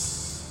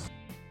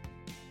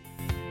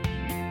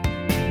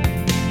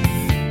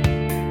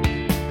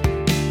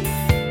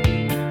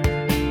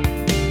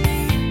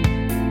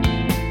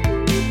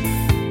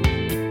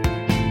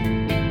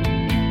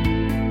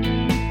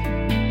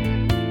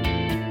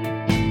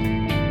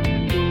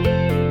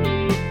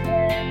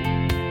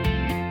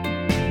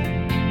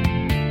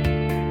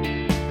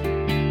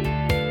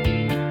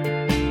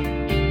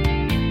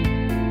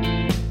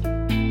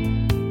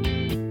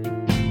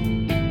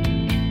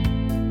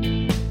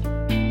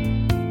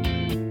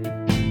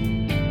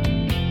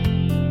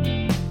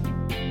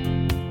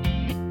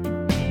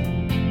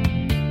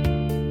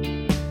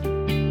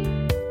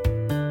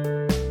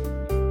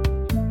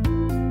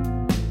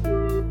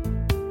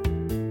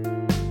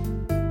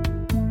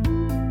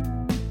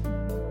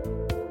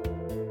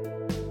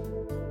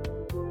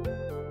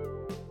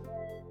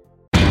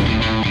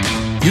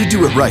 You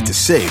do it right to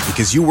save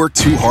because you work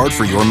too hard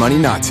for your money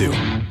not to.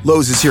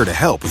 Lowe's is here to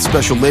help with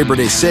special Labor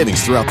Day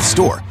savings throughout the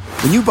store.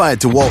 When you buy a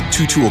DeWalt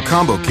 2-tool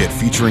combo kit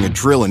featuring a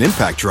drill and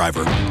impact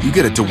driver, you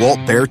get a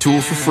DeWalt bare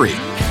tool for free.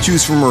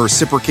 Choose from a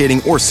reciprocating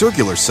or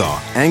circular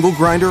saw, angle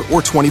grinder,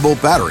 or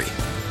 20-volt battery.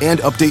 And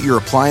update your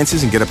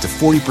appliances and get up to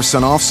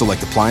 40% off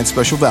select appliance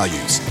special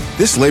values.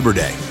 This Labor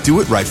Day,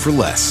 do it right for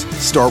less.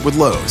 Start with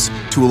Lowe's.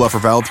 Tool offer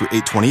valid through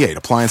 8/28.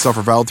 Appliance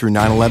offer valid through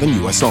 9/11,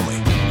 U.S. only.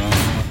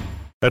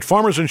 At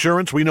Farmers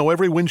Insurance, we know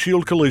every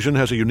windshield collision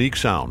has a unique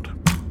sound.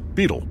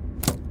 Beetle.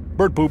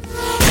 Bird poop.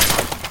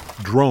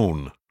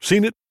 Drone.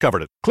 Seen it,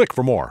 covered it. Click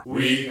for more.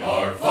 We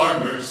are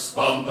farmers.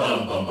 Bum,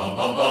 bum, bum, bum,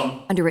 bum,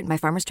 bum. Underwritten by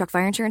Farmers Truck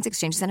Fire Insurance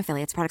Exchanges and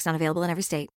Affiliates. Products not available in every state.